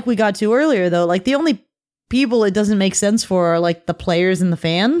 Like we got to earlier, though, like the only people it doesn't make sense for are like the players and the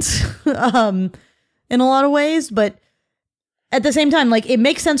fans, in a lot of ways. But at the same time, like it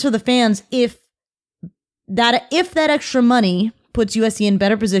makes sense for the fans if that extra money puts USC in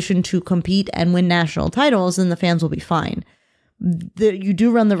better position to compete and win national titles, then the fans will be fine. You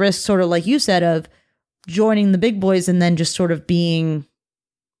do run the risk, sort of like you said, of joining the big boys and then just sort of being...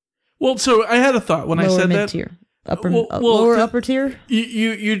 Well, so I had a thought when I said mid-tier. Lower upper tier?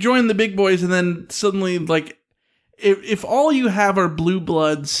 You join the big boys and then suddenly, like, if all you have are blue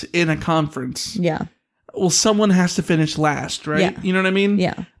bloods in a conference... Yeah. Well, someone has to finish last, right? Yeah. You know what I mean?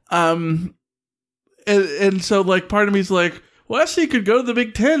 Yeah. And so, like, part of me is like, well, SC could go to the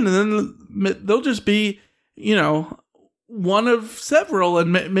Big Ten, and then they'll just be, you know, one of several,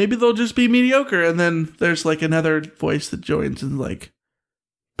 and maybe they'll just be mediocre. And then there's like another voice that joins and like,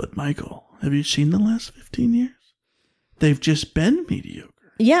 but Michael, have you seen the last 15 years? They've just been mediocre.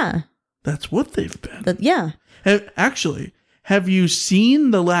 Yeah. That's what they've been. Yeah. Actually, have you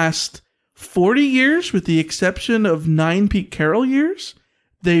seen the last 40 years, with the exception of 9 Pete Carroll years?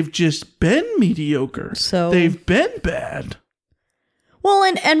 They've just been mediocre. So they've been bad. Well,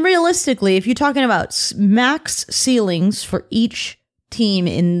 and realistically, if you're talking about max ceilings for each team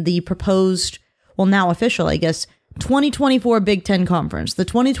in the proposed, well, now official, I guess, 2024 Big Ten Conference, the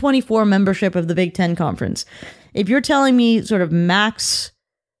 2024 membership of the Big Ten Conference, if you're telling me sort of max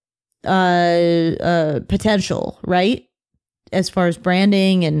potential, right, as far as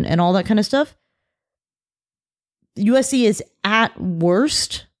branding and all that kind of stuff, USC is at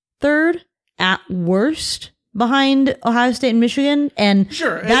worst third, at worst behind Ohio State and Michigan, and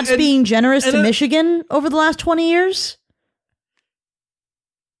sure, that's being generous to Michigan over the last 20 years.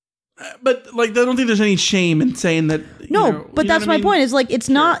 But like, I don't think there's any shame in saying that. But that's my point. Is like it's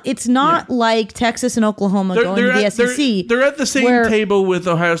not like Texas and Oklahoma going to the SEC. They're at the same table with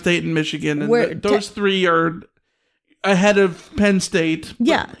Ohio State and Michigan, and those three are ahead of Penn State.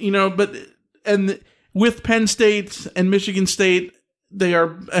 Yeah, but and with Penn State and Michigan State, they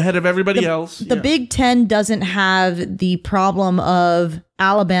are ahead of everybody else. The Big Ten doesn't have the problem of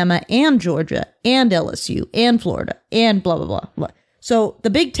Alabama and Georgia and LSU and Florida and blah, blah, blah, blah. So the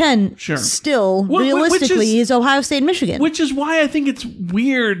Big Ten still realistically is Ohio State and Michigan. Which is why I think it's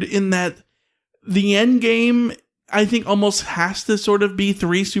weird in that the end game, I think, almost has to sort of be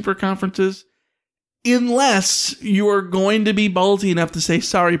 3 super conferences. Unless you are going to be ballsy enough to say,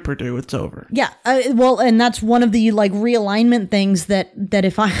 sorry, Purdue, it's over. Yeah, well, and that's one of the like realignment things that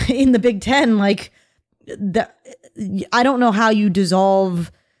if I in the Big Ten, like, I don't know how you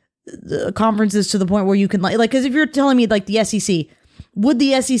dissolve the conferences to the point where you can like because if you're telling me like the SEC, would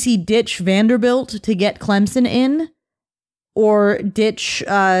the SEC ditch Vanderbilt to get Clemson in, or ditch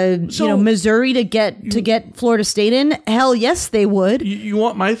Missouri to get Florida State in? Hell yes, they would. You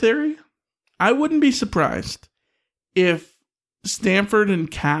want my theory? I wouldn't be surprised if Stanford and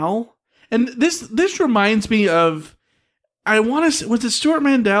Cal, and this reminds me of, I want to, was it Stuart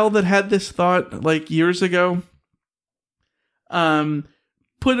Mandel that had this thought like years ago?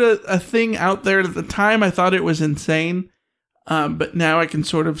 Put a thing out there. At the time, I thought it was insane, but now I can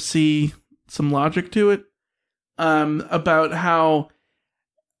sort of see some logic to it, about how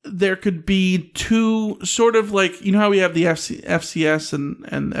there could be 2 sort of like, you know how we have the FCS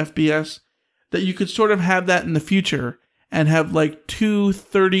and FBS? That you could sort of have that in the future and have like 2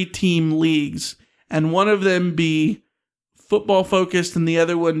 30-team leagues, and one of them be football focused and the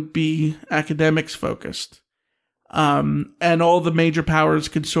other one be academics focused. And all the major powers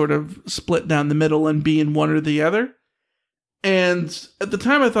could sort of split down the middle and be in one or the other. And at the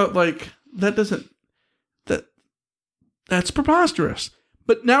time I thought like, that's preposterous.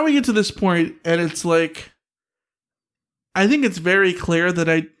 But now we get to this point and it's like, I think it's very clear that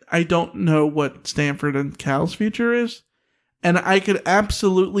I don't know what Stanford and Cal's future is. And I could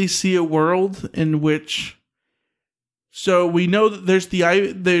absolutely see a world in which, so we know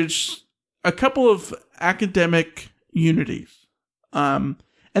that there's a couple of academic unities. And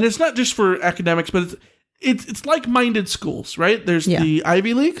it's not just for academics, but it's like-minded schools, right? There's the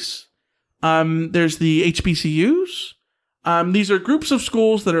Ivy Leagues. There's the HBCUs. These are groups of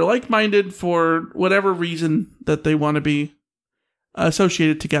schools that are like-minded for whatever reason that they want to be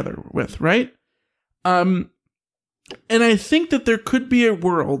associated together with, right? And I think that there could be a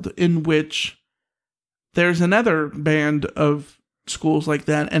world in which there's another band of schools like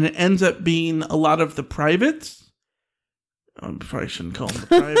that, and it ends up being a lot of the privates. I probably shouldn't call them the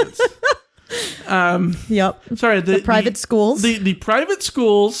privates. Yep. Sorry, the private schools. The private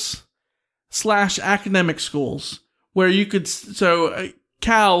schools / academic schools, where you could,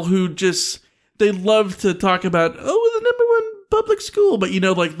 Cal, who just, they love to talk about, the number 1 public school, but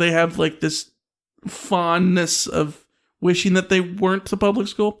like they have like this fondness of wishing that they weren't a public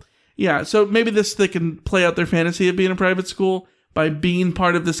school. Yeah, so maybe they can play out their fantasy of being a private school by being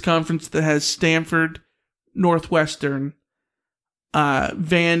part of this conference that has Stanford, Northwestern,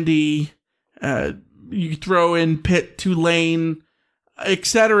 Vandy, you throw in Pitt, Tulane,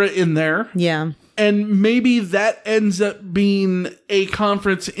 etc. in there. Yeah. And maybe that ends up being a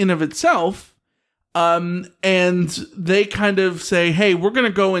conference in of itself. And they kind of say, hey, we're going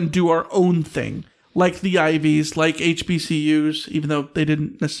to go and do our own thing. Like the Ivies, like HBCUs, even though they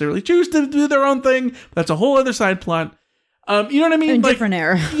didn't necessarily choose to do their own thing. That's a whole other side plot. You know what I mean? In different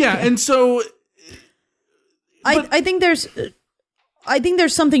era. Yeah, and so... I think there's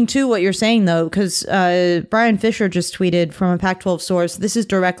something to what you're saying, though, because Brian Fisher just tweeted from a Pac-12 source, this is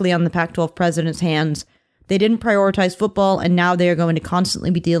directly on the Pac-12 president's hands. They didn't prioritize football, and now they are going to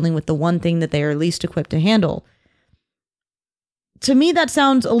constantly be dealing with the one thing that they are least equipped to handle. To me, that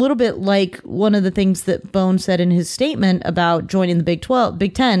sounds a little bit like one of the things that Bone said in his statement about joining the Big 10.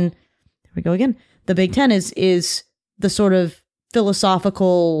 There we go again. The Big 10 is the sort of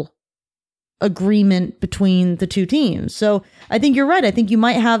philosophical agreement between the 2 teams. So I think you're right. I think you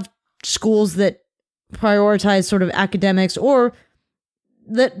might have schools that prioritize sort of academics or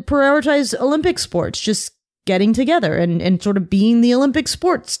that prioritize Olympic sports, just getting together and sort of being the Olympic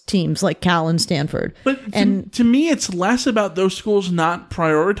sports teams like Cal and Stanford. But to me, it's less about those schools not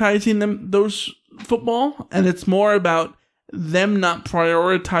prioritizing those football, and it's more about them not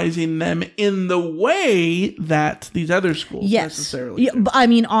prioritizing them in the way that these other schools necessarily do. I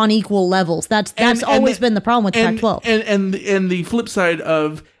mean, on equal levels. That's always been the problem with Pac-12. And the flip side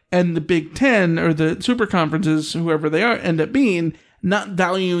of, and the Big Ten or the super conferences, whoever they are, end up being not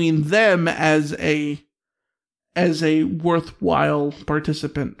valuing them as a worthwhile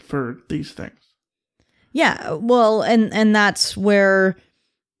participant for these things. Yeah, well, and that's where,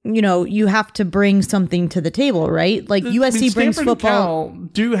 you have to bring something to the table, right? Like USC brings Stanford football. And Cal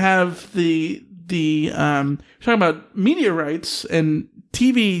do have the talking about media rights and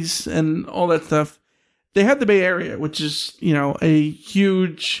TVs and all that stuff, they had the Bay Area, which is, a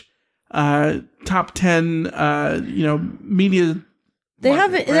huge top 10, media. They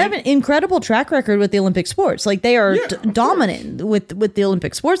have an incredible track record with the Olympic sports. Like they are dominant with the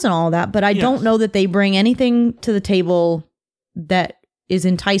Olympic sports and all of that. But I don't know that they bring anything to the table that is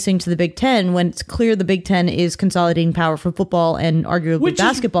enticing to the Big Ten when it's clear the Big Ten is consolidating power for football and arguably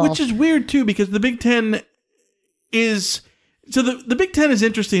basketball. Which is weird too, because the Big Ten is the Big Ten is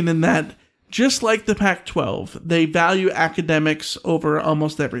interesting in that, just like the Pac-12, they value academics over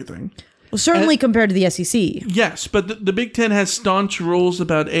almost everything. Well, certainly compared to the SEC. Yes, but the Big Ten has staunch rules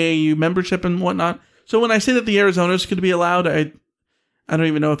about AAU membership and whatnot. So when I say that the Arizonas could be allowed, I don't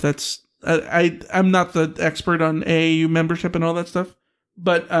even know if that's... I'm not the expert on AAU membership and all that stuff,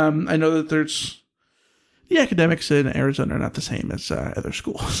 but I know that there's... The academics in Arizona are not the same as other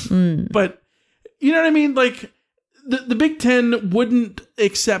schools. But you know what I mean? Like, the Big Ten wouldn't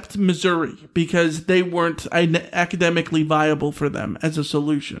accept Missouri because they weren't academically viable for them as a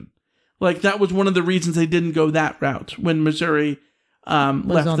solution. Like, that was one of the reasons they didn't go that route when Missouri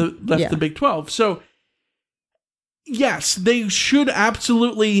left the Big 12. So, yes, they should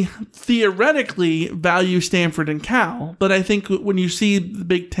absolutely theoretically value Stanford and Cal, but I think when you see the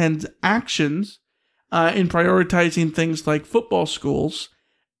Big Ten's actions in prioritizing things like football schools,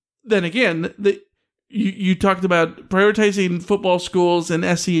 then again, you talked about prioritizing football schools in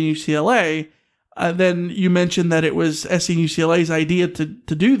SC and UCLA. Then you mentioned that it was SC and UCLA's idea to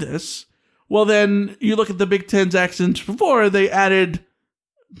do this. Well, then you look at the Big Ten's actions before; they added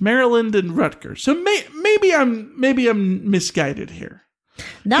Maryland and Rutgers. So maybe I'm misguided here.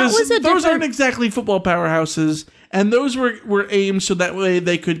 Those aren't exactly football powerhouses, and those were aimed so that way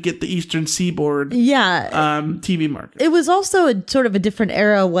they could get the Eastern Seaboard TV market. It was also a sort of a different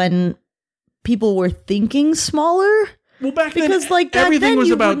era when people were thinking smaller. Well, back then, everything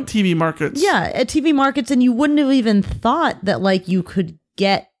was about TV markets. Yeah, at TV markets, and you wouldn't have even thought that like you could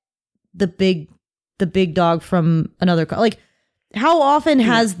get the big dog from another. Like, how often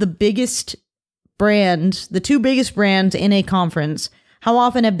has the biggest brand, the two biggest brands in a conference, how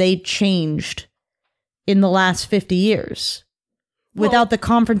often have they changed in the last 50 years? Without the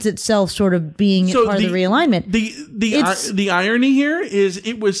conference itself sort of being part of the realignment. The irony here is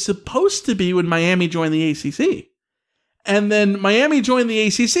it was supposed to be when Miami joined the ACC. And then Miami joined the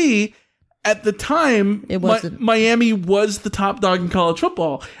ACC. At the time, Miami was the top dog in college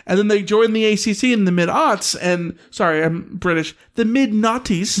football. And then they joined the ACC in the mid-aughts. And, sorry, I'm British. The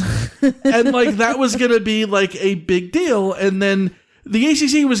mid-noughties. And, like, that was going to be, like, a big deal. And then the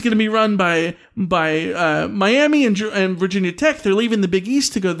ACC was going to be run by Miami and Virginia Tech. They're leaving the Big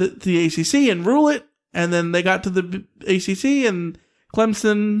East to go to the ACC and rule it. And then they got to the ACC, and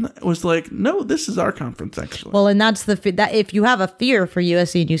Clemson was like, "No, this is our conference, actually." Well, and that's that. If you have a fear for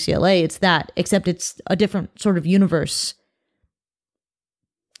USC and UCLA, it's that. Except it's a different sort of universe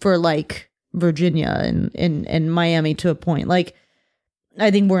for like Virginia and Miami to a point. Like, I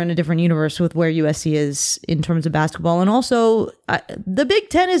think we're in a different universe with where USC is in terms of basketball, and also the Big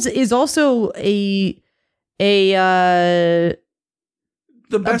Ten is also the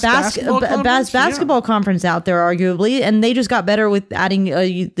best basketball conference out there, arguably, and they just got better with adding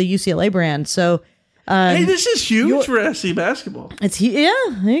the UCLA brand. So, hey, this is huge for SC basketball. There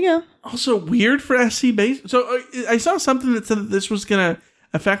you go. Also weird for SC base. So I saw something that said that this was going to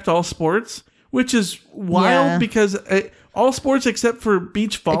affect all sports, which is wild because all sports except for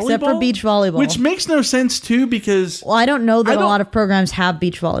beach volleyball. Which makes no sense too, because I don't know that a lot of programs have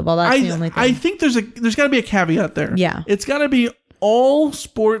beach volleyball. That's the only thing. I think there's got to be a caveat there. Yeah, it's got to be all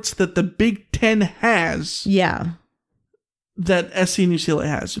sports that the Big Ten has. Yeah, that SC and UCLA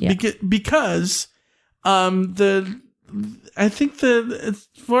has. Yeah. Because I think as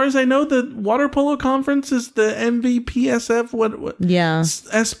far as I know, the water polo conference is the MVPSF. What?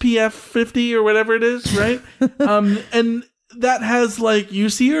 SPF 50 or whatever it is, right? And that has like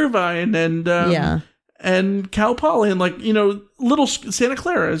UC Irvine and Cal Poly and like little Santa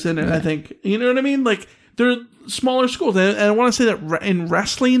Clara is in it. I think you know what I mean. Like they're smaller schools, and I want to say that in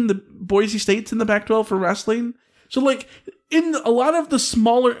wrestling, the Boise State's in the Pac-12 for wrestling. So like in a lot of the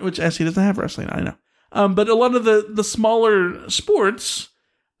smaller, which SC doesn't have wrestling, I know. But a lot of the smaller sports,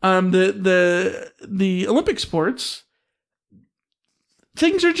 the Olympic sports,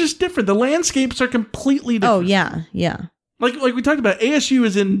 things are just different. The landscapes are completely different. Oh yeah. Like we talked about, ASU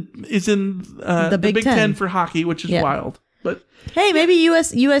is in the Big Ten for hockey, which is wild. But hey, maybe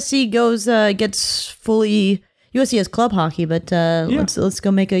USC gets fully. USC has club hockey, but let's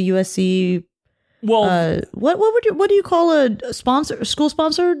go make a USC Well, what do you call a sponsor? School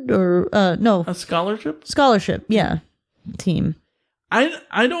sponsored or no? A scholarship? Scholarship, yeah. Team.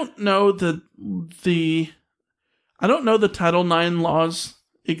 I don't know the Title IX laws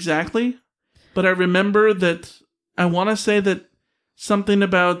exactly, but I remember that I want to say that something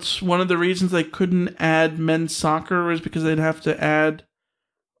about one of the reasons they couldn't add men's soccer was because they'd have to add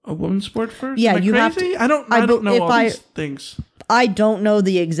a women's sport first. Yeah, Am I you have crazy? to. I don't know all these things. I don't know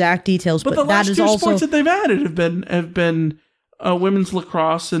the exact details, but the last that is two also sports that they've added have been women's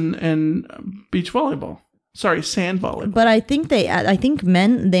lacrosse and beach volleyball. Sorry, sand volleyball. But I think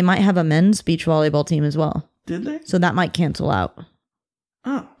they might have a men's beach volleyball team as well. Did they? So that might cancel out.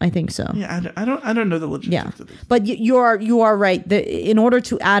 Oh, I think so. Yeah, I don't know the logistics of this. But you are right. In order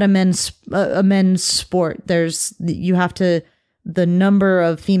to add a men's sport, you have to. The number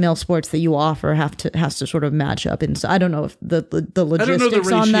of female sports that you offer has to sort of match up, and so I don't know if the logistics I don't know the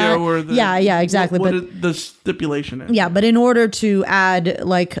ratio on that. Or the, yeah, exactly. What the stipulation is. Yeah, but in order to add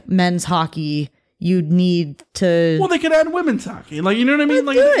like men's hockey, you'd need to. Well, they could add women's hockey. Like, you know what I mean?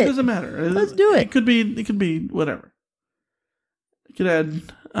 Like, it doesn't matter. Let's do it. It could be whatever. You could add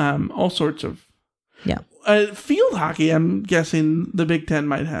all sorts of. Yeah. Field hockey, I'm guessing the Big Ten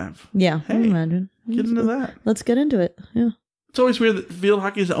might have. Yeah, I Hey, imagine. Get into that. Let's get into it. Yeah. It's always weird that field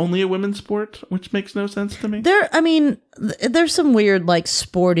hockey is only a women's sport, which makes no sense to me. There's some weird like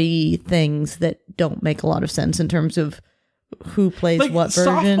sporty things that don't make a lot of sense in terms of who plays Like, what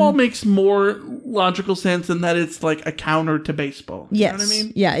version. softball makes more logical sense in that it's like a counter to baseball. Yes. You know what I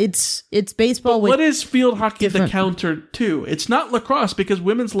mean? Yeah, it's baseball. But what is field hockey the different- counter to? It's not lacrosse because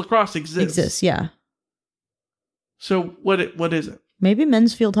women's lacrosse exists. Yeah. So what is it? Maybe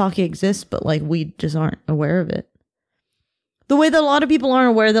men's field hockey exists, but like we just aren't aware of it. The way that a lot of people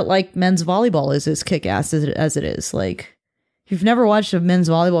aren't aware that like men's volleyball is as kick-ass as it is. Like, if you've never watched a men's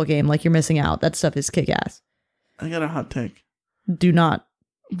volleyball game, like you're missing out. That stuff is kick-ass. I got a hot take. Do not.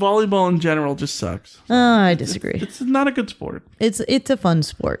 Volleyball in general just sucks. I disagree. It's not a good sport. It's a fun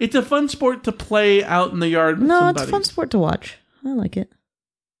sport. It's a fun sport to play out in the yard with some it's a fun buddies. sport to watch. I like it.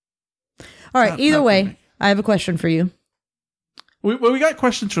 All right. Either way, I have a question for you. We got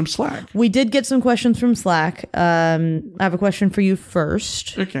questions from Slack. We did get some questions from Slack. I have a question for you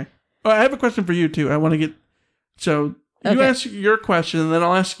first. Okay. Oh, I have a question for you too. I want to get. So you ask your question, and then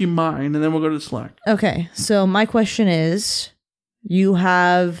I'll ask you mine, and then we'll go to Slack. Okay. So my question is, you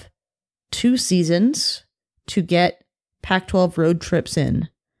have 2 seasons to get Pac-12 road trips in.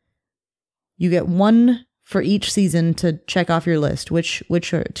 You get 1 for each season to check off your list. Which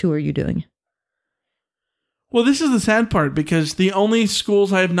 2 are you doing? Well, this is the sad part because the only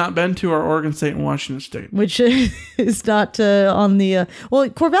schools I have not been to are Oregon State and Washington State. Which is not on the... well,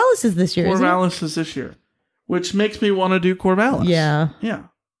 Corvallis is this year, isn't it? Corvallis is this year, which makes me want to do Corvallis. Yeah. Yeah.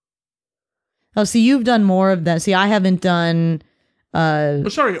 Oh, see, you've done more of that. See, I haven't done...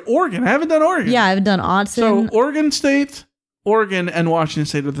 sorry, Oregon. I haven't done Oregon. Yeah, I haven't done Autzen. So Oregon State, Oregon, and Washington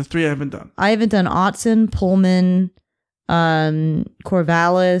State are the 3 I haven't done. I haven't done Autzen, Pullman,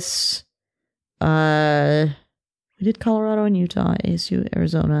 Corvallis, we did Colorado and Utah, ASU,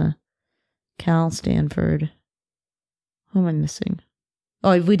 Arizona, Cal, Stanford. Who am I missing?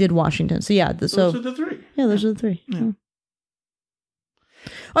 Oh, we did Washington. So yeah, Those are the 3. Yeah, those are the 3. Yeah.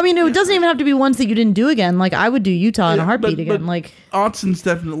 I mean, it doesn't even have to be ones that you didn't do again. Like I would do Utah in a heartbeat again. Like Autzen's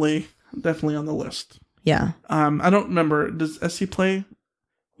definitely on the list. Yeah. I don't remember. Does SC play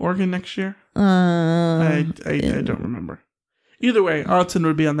Oregon next year? I don't remember. Either way, Autzen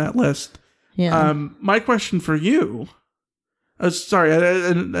would be on that list. Yeah. My question for you. Sorry,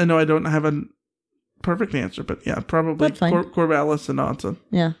 I know I don't have a perfect answer, but yeah, probably Corvallis and Autzen.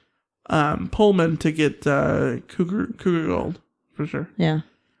 Yeah. Pullman to get Cougar Gold for sure. Yeah.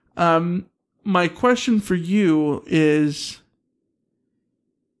 My question for you is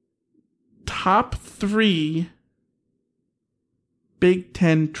top 3 Big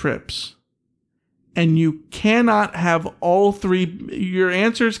Ten trips. And you cannot have all 3. Your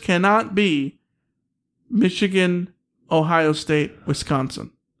answers cannot be Michigan, Ohio State,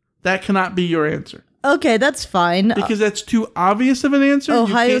 Wisconsin. That cannot be your answer. Okay, that's fine. Because that's too obvious of an answer.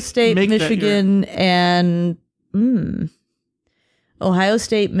 Ohio State, Michigan, and... Ohio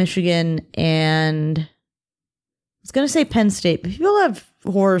State, Michigan, and... I was going to say Penn State, but people have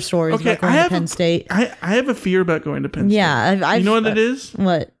horror stories about going to Penn State. I have a fear about going to Penn State. Yeah. You know what it is?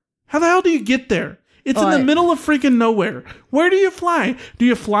 What? How the hell do you get there? It's in the middle of freaking nowhere. Where do you fly? Do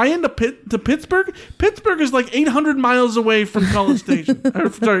you fly into Pittsburgh? Pittsburgh is like 800 miles away from College Station.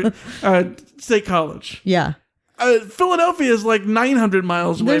 State College. Yeah. Philadelphia is like 900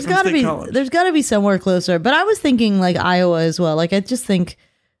 miles away from State College. There's got to be somewhere closer. But I was thinking like Iowa as well. Like I just think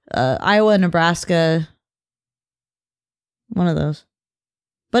Iowa, Nebraska. One of those.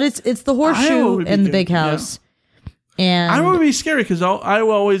 But it's the horseshoe and the big house. Yeah. And Iowa would be scary because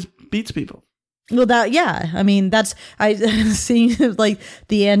Iowa always beats people. Well, I mean, that's I seeing like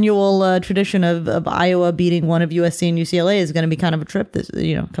the annual tradition of Iowa beating one of USC and UCLA is going to be kind of a trip.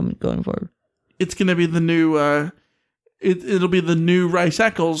 Going forward. It's going to be the new. It'll be the new Rice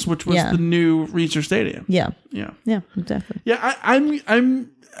Eccles, which was the new Reser Stadium. Yeah, exactly. Yeah,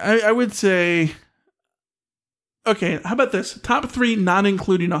 I would say. Okay, how about this? Top 3, not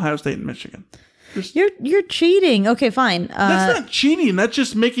including Ohio State and Michigan. You're cheating. Okay, fine. That's not cheating. That's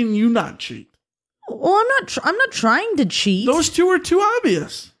just making you not cheat. Well, I'm not trying to cheat. Those 2 are too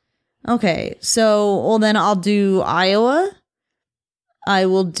obvious. Okay, so then I'll do Iowa. I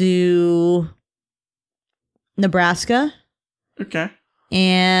will do Nebraska. Okay.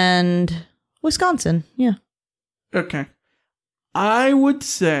 And Wisconsin. Yeah. Okay. I would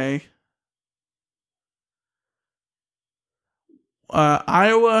say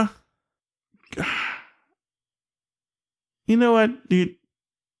Iowa. You know what?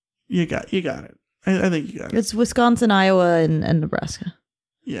 You got it. I think you got it. It's Wisconsin, Iowa, and Nebraska.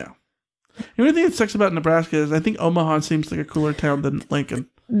 Yeah. The only thing that sucks about Nebraska is I think Omaha seems like a cooler town than Lincoln.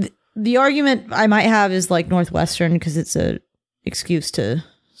 The argument I might have is like Northwestern because it's a excuse to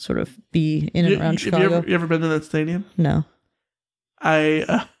sort of be in and around Chicago. Have you ever been to that stadium? No.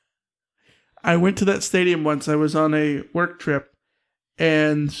 I went to that stadium once. I was on a work trip,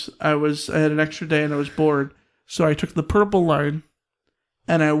 and I had an extra day and I was bored, so I took the Purple Line,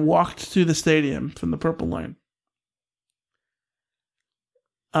 and I walked to the stadium from the Purple Line.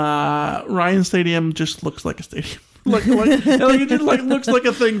 Ryan Stadium just looks like a stadium. It just looks like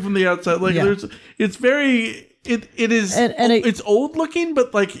a thing from the outside. It's very it's old looking,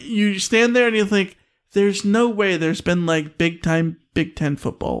 but like you stand there and you think there's no way there's been like big time Big Ten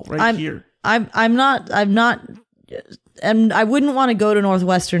football here. I'm not, and I wouldn't want to go to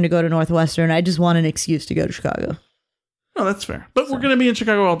Northwestern. I just want an excuse to go to Chicago. No, that's fair. But we're going to be in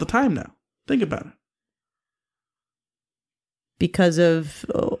Chicago all the time now. Think about it. Because of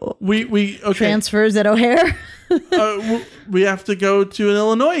we transfers at O'Hare. We have to go to an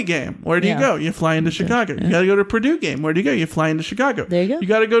Illinois game. Where do you go? You fly into Chicago. You got to go to a Purdue game. Where do you go? You fly into Chicago. There you go. You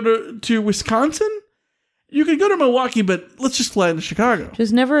got to go to Wisconsin. You could go to Milwaukee, but let's just fly into Chicago.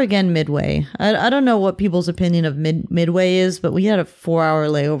 Just never again Midway. I don't know what people's opinion of Midway is, but we had a 4-hour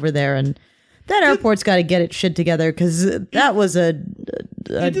layover there, and that airport's got to get its shit together because that was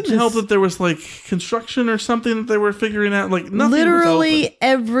it didn't help that there was like construction or something that they were figuring out. Like nothing. Literally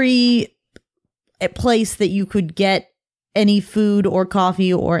every place that you could get any food or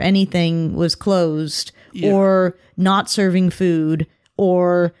coffee or anything was closed or not serving food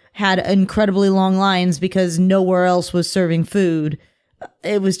or had incredibly long lines because nowhere else was serving food.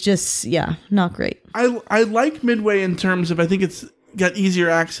 It was just, not great. I like Midway in terms of I think it's got easier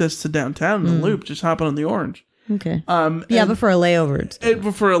access to downtown in the Loop, just hopping on the Orange. Okay. But for a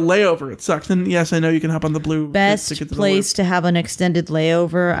layover, it sucks. And yes, I know you can hop on the Blue. Best place to have an extended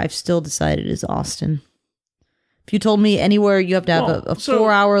layover, I've still decided, is Austin. If you told me anywhere you have to have a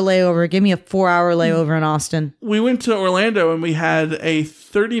 4-hour layover, give me a 4-hour layover in Austin. We went to Orlando and we had a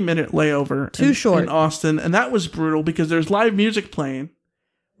 30-minute layover. Too short. In Austin, and that was brutal because there's live music playing.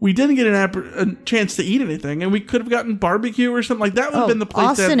 We didn't get a chance to eat anything, and we could have gotten barbecue or something like that. Would have been the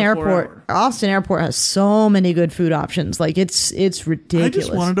place. Austin Airport has so many good food options. Like it's ridiculous. I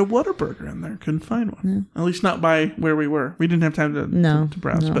just wanted a Whataburger in there. Couldn't find one. Yeah. At least not by where we were. We didn't have time to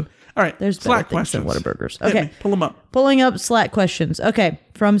browse. No. But all right, there's Slack questions. Whataburgers. Okay, pull them up. Pulling up Slack questions. Okay,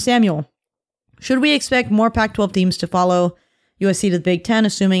 from Samuel. Should we expect more Pac-12 teams to follow USC to the Big Ten,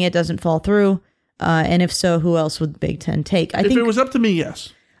 assuming it doesn't fall through? And if so, who else would the Big Ten take? If it was up to me,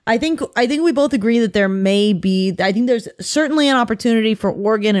 yes. I think we both agree that there may be. I think there's certainly an opportunity for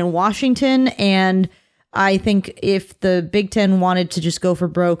Oregon and Washington, and I think if the Big Ten wanted to just go for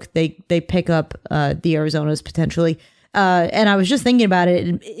broke, they pick up the Arizonas potentially. And I was just thinking about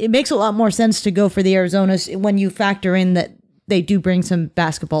it. It makes a lot more sense to go for the Arizonas when you factor in that they do bring some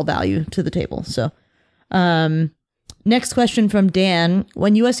basketball value to the table. So, next question from Dan: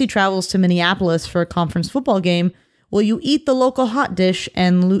 when USC travels to Minneapolis for a conference football game, will you eat the local hot dish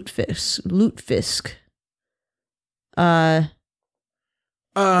and lutefisk?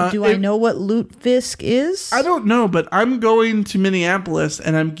 Do I know what lutefisk is? I don't know, but I'm going to Minneapolis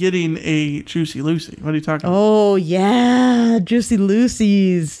and I'm getting a Juicy Lucy. What are you talking about? Oh, yeah. Juicy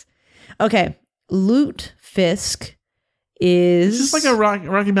Lucy's. Okay. Lutefisk is... Is this like a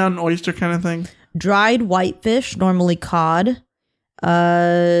Rocky Mountain oyster kind of thing? Dried whitefish, normally cod.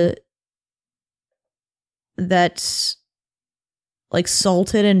 That's like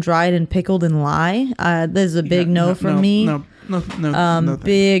salted and dried and pickled in lye. There's a big no for me. No.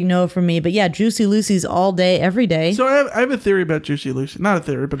 Big no for me. But yeah, Juicy Lucy's all day, every day. So I have a theory about Juicy Lucy. Not a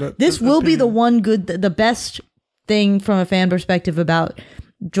theory, but this will be the one the best thing from a fan perspective about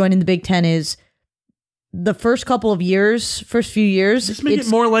joining the Big Ten is the first few years. Just make it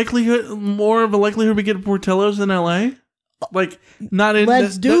more of a likelihood we get Portillo's in LA. Like not in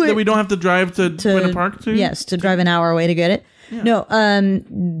that we don't have to drive to Winter Park to. Yes, to drive an hour away to get it. Yeah. No,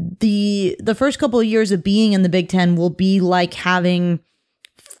 the first couple of years of being in the Big Ten will be like having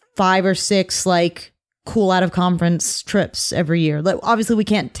 5 or 6 like cool out of conference trips every year. Like obviously we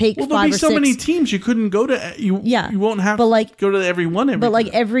can't take 5 or 6. There'll be so many teams you couldn't go to. You won't have to go to every one. Like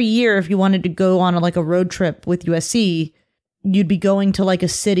every year, if you wanted to go on like a road trip with USC, you'd be going to like a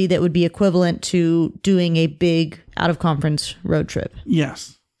city that would be equivalent to doing a big out of conference road trip.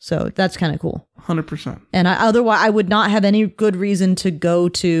 Yes. So that's kind of cool. 100%. And otherwise, I would not have any good reason to go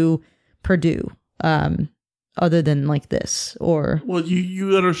to Purdue, other than like this. Or you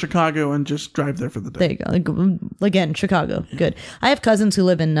go to Chicago and just drive there for the day. There you go. Again, Chicago. Yeah. Good. I have cousins who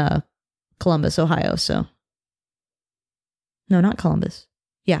live in Columbus, Ohio. So no, not Columbus.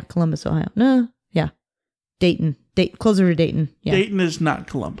 Yeah, Columbus, Ohio. No, yeah, Dayton. Closer to Dayton. Yeah. Dayton is not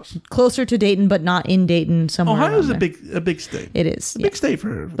Columbus. Closer to Dayton, but not in Dayton. Somewhere. Ohio's a big state. It is a big state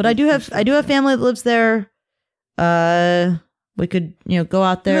for. But I do have family that lives there. We could go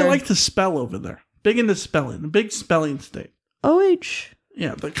out there. I like to spell over there. Big into spelling. A big spelling state. OH.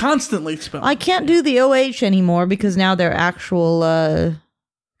 Yeah, but constantly spelling. I can't do the OH anymore because now they're actual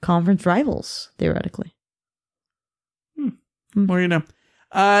conference rivals theoretically. More you know.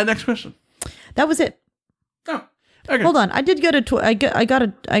 Next question. That was it. Oh. Okay. Hold on, I did get I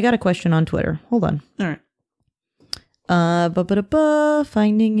got a question on Twitter. Hold on. All right.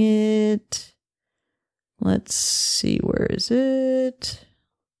 Finding it. Let's see, where is it?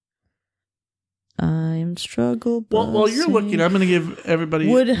 I'm struggle. While you're looking, I'm going to give everybody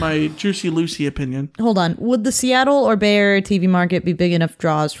my Juicy Lucy opinion. Hold on. Would the Seattle or Bay Area TV market be big enough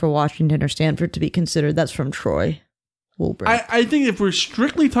draws for Washington or Stanford to be considered? That's from Troy Woolbrook. I think if we're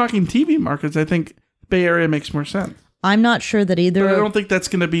strictly talking TV markets, I think Bay Area makes more sense. I'm not sure that either. But I don't think that's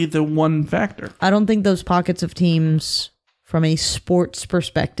going to be the one factor. I don't think those pockets of teams, from a sports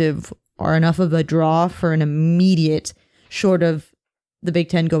perspective, are enough of a draw for an immediate, short of the Big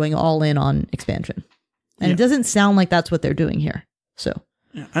Ten going all in on expansion. And it doesn't sound like that's what they're doing here. So,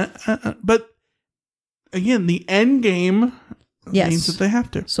 but again, the end game means that they have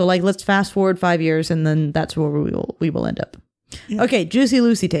to. So, like, let's fast forward 5 years, and then that's where we will end up. Yeah. Okay, Juicy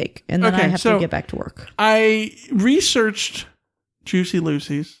Lucy take, and then I have to get back to work. I researched Juicy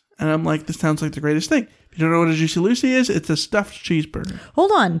Lucy's, and I'm like, this sounds like the greatest thing. If you don't know what a Juicy Lucy is, it's a stuffed cheeseburger.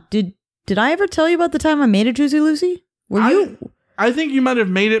 Hold on, did I ever tell you about the time I made a Juicy Lucy? I think you might have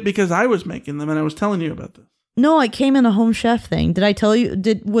made it because I was making them, and I was telling you about this. No, I came in a home chef thing. Did I tell you?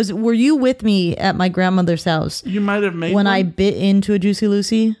 Were you with me at my grandmother's house? You might have made when I bit into a Juicy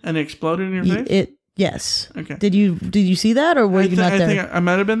Lucy and it exploded in your face. Yes. Okay. Did you see that, or were you not there? I think I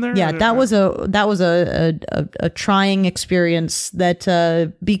might have been there. Yeah, that was a trying experience.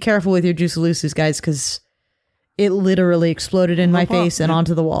 That be careful with your Juicy Lucy's, guys, because it literally exploded in my face and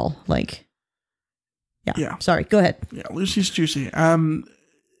onto the wall. Like, yeah. Sorry. Go ahead. Yeah, Lucy's Juicy.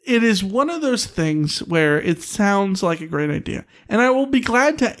 It is one of those things where it sounds like a great idea, and I will be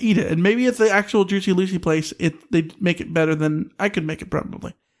glad to eat it. And maybe at the actual Juicy Lucy place, they make it better than I could make it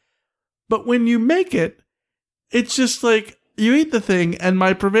probably. But when you make it, it's just like you eat the thing, and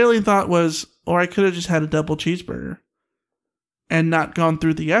my prevailing thought was, I could have just had a double cheeseburger and not gone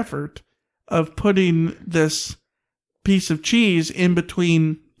through the effort of putting this piece of cheese in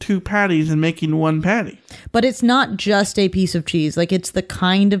between 2 patties and making 1 patty. But it's not just a piece of cheese. Like, it's the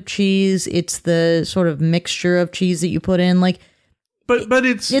kind of cheese, it's the sort of mixture of cheese that you put in. Like, but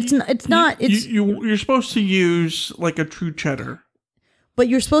you're supposed to use like a true cheddar. But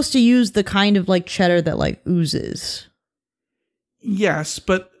you're supposed to use the kind of like cheddar that like oozes. Yes,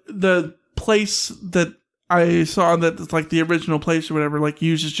 but the place that I saw that it's like the original place or whatever, like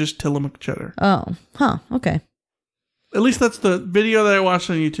uses just Tillamook cheddar. Oh, okay. At least that's the video that I watched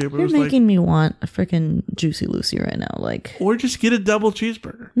on YouTube. You're making me want a freaking Juicy Lucy right now. Like, or just get a double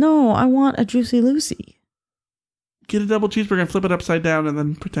cheeseburger. No, I want a Juicy Lucy. Get a double cheeseburger and flip it upside down and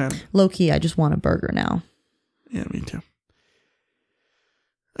then pretend. Low key, I just want a burger now. Yeah, me too.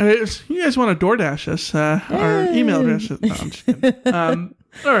 You guys want to DoorDash us? Our email address. No, I'm just kidding.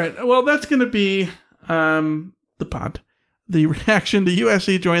 All right. Well, that's going to be the pod. The reaction to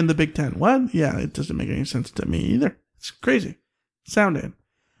USC joining the Big Ten. What? Yeah, it doesn't make any sense to me either. It's crazy. Sound in.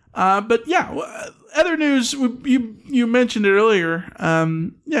 But yeah, other news, you mentioned it earlier.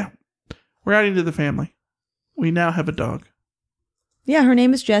 Yeah, we're adding to the family. We now have a dog. Yeah, her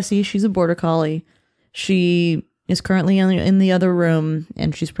name is Jessie. She's a border collie. She is currently in the other room,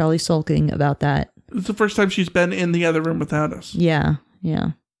 and she's probably sulking about that. It's the first time she's been in the other room without us. Yeah.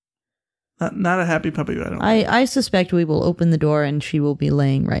 Not a happy puppy, I don't think. I suspect we will open the door and she will be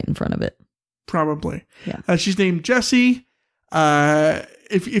laying right in front of it. Probably. Yeah. She's named Jessie.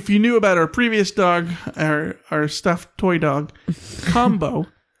 If you knew about our previous dog, our stuffed toy dog, Combo.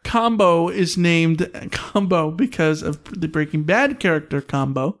 Combo is named Combo because of the Breaking Bad character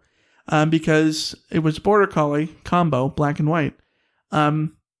Combo, because it was Border Collie, Combo, black and white.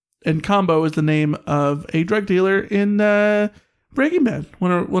 And Combo is the name of a drug dealer in Breaking Bad,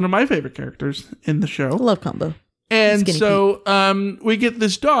 one of my favorite characters in the show. I love Combo. And so we get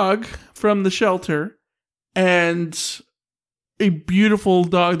this dog from the shelter, and a beautiful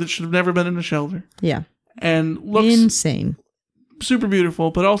dog that should have never been in a shelter. Yeah. And looks insane. Super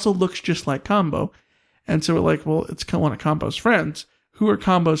beautiful, but also looks just like Combo. And so we're like, well, it's one of Combo's friends. Who are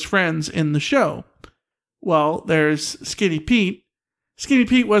Combo's friends in the show? Well, there's Skinny Pete. Skinny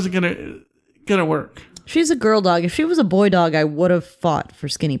Pete wasn't gonna work. She's a girl dog. If she was a boy dog, I would have fought for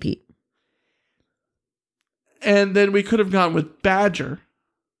Skinny Pete. And then we could have gone with Badger.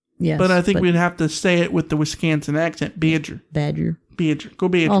 Yes. But I think we'd have to say it with the Wisconsin accent. Badger. Badger. Go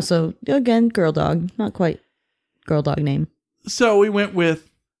Badger. Also, again, girl dog. Not quite girl dog name. So we went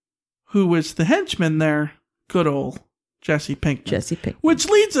with who was the henchman there? Good old Jesse Pinkman. Which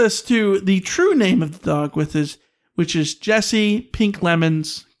leads us to the true name of the dog, which is Jesse Pink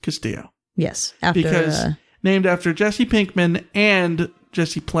Lemons Castillo. Yes. Named after Jesse Pinkman and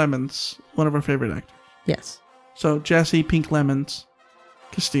Jesse Plemons, one of our favorite actors. Yes. So Jesse Pink Lemons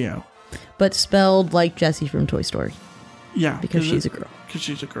Castillo. But spelled like Jessie from Toy Story. Yeah. Because she's a girl. Because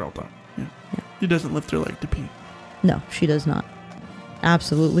she's a girl dog. Yeah. She doesn't lift her leg to pee. No, she does not.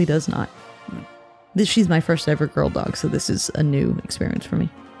 Absolutely does not. No. She's my first ever girl dog, so this is a new experience for me.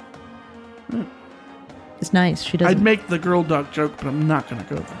 Yeah. It's nice. She doesn't. I'd make the girl dog joke, but I'm not going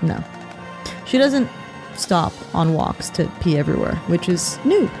to go there. No. She doesn't stop on walks to pee everywhere, which is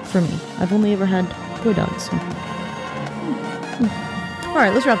new for me. I've only ever had toy dogs. So. All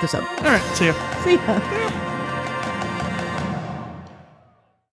right, let's wrap this up. All right, see ya. See ya.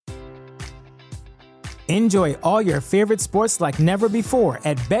 Enjoy all your favorite sports like never before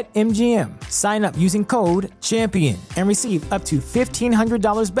at BetMGM. Sign up using code CHAMPION and receive up to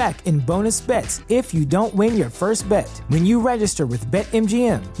 $1,500 back in bonus bets if you don't win your first bet. When you register with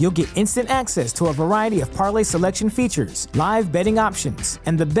BetMGM, you'll get instant access to a variety of parlay selection features, live betting options,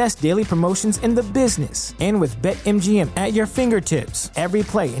 and the best daily promotions in the business. And with BetMGM at your fingertips, every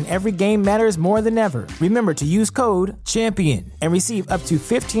play and every game matters more than ever. Remember to use code CHAMPION and receive up to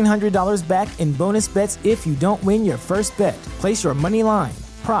 $1,500 back in bonus bets if you don't win your first bet. Place your money line,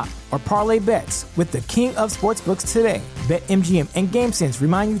 prop, or parlay bets with the king of sportsbooks today. BetMGM and GameSense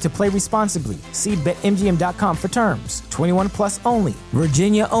remind you to play responsibly. See BetMGM.com for terms. 21 plus only.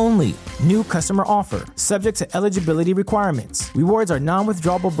 Virginia only. New customer offer. Subject to eligibility requirements. Rewards are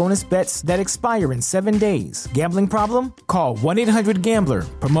non-withdrawable bonus bets that expire in 7 days. Gambling problem? Call 1-800-GAMBLER.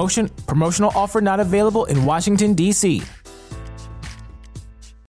 Promotional offer not available in Washington, D.C.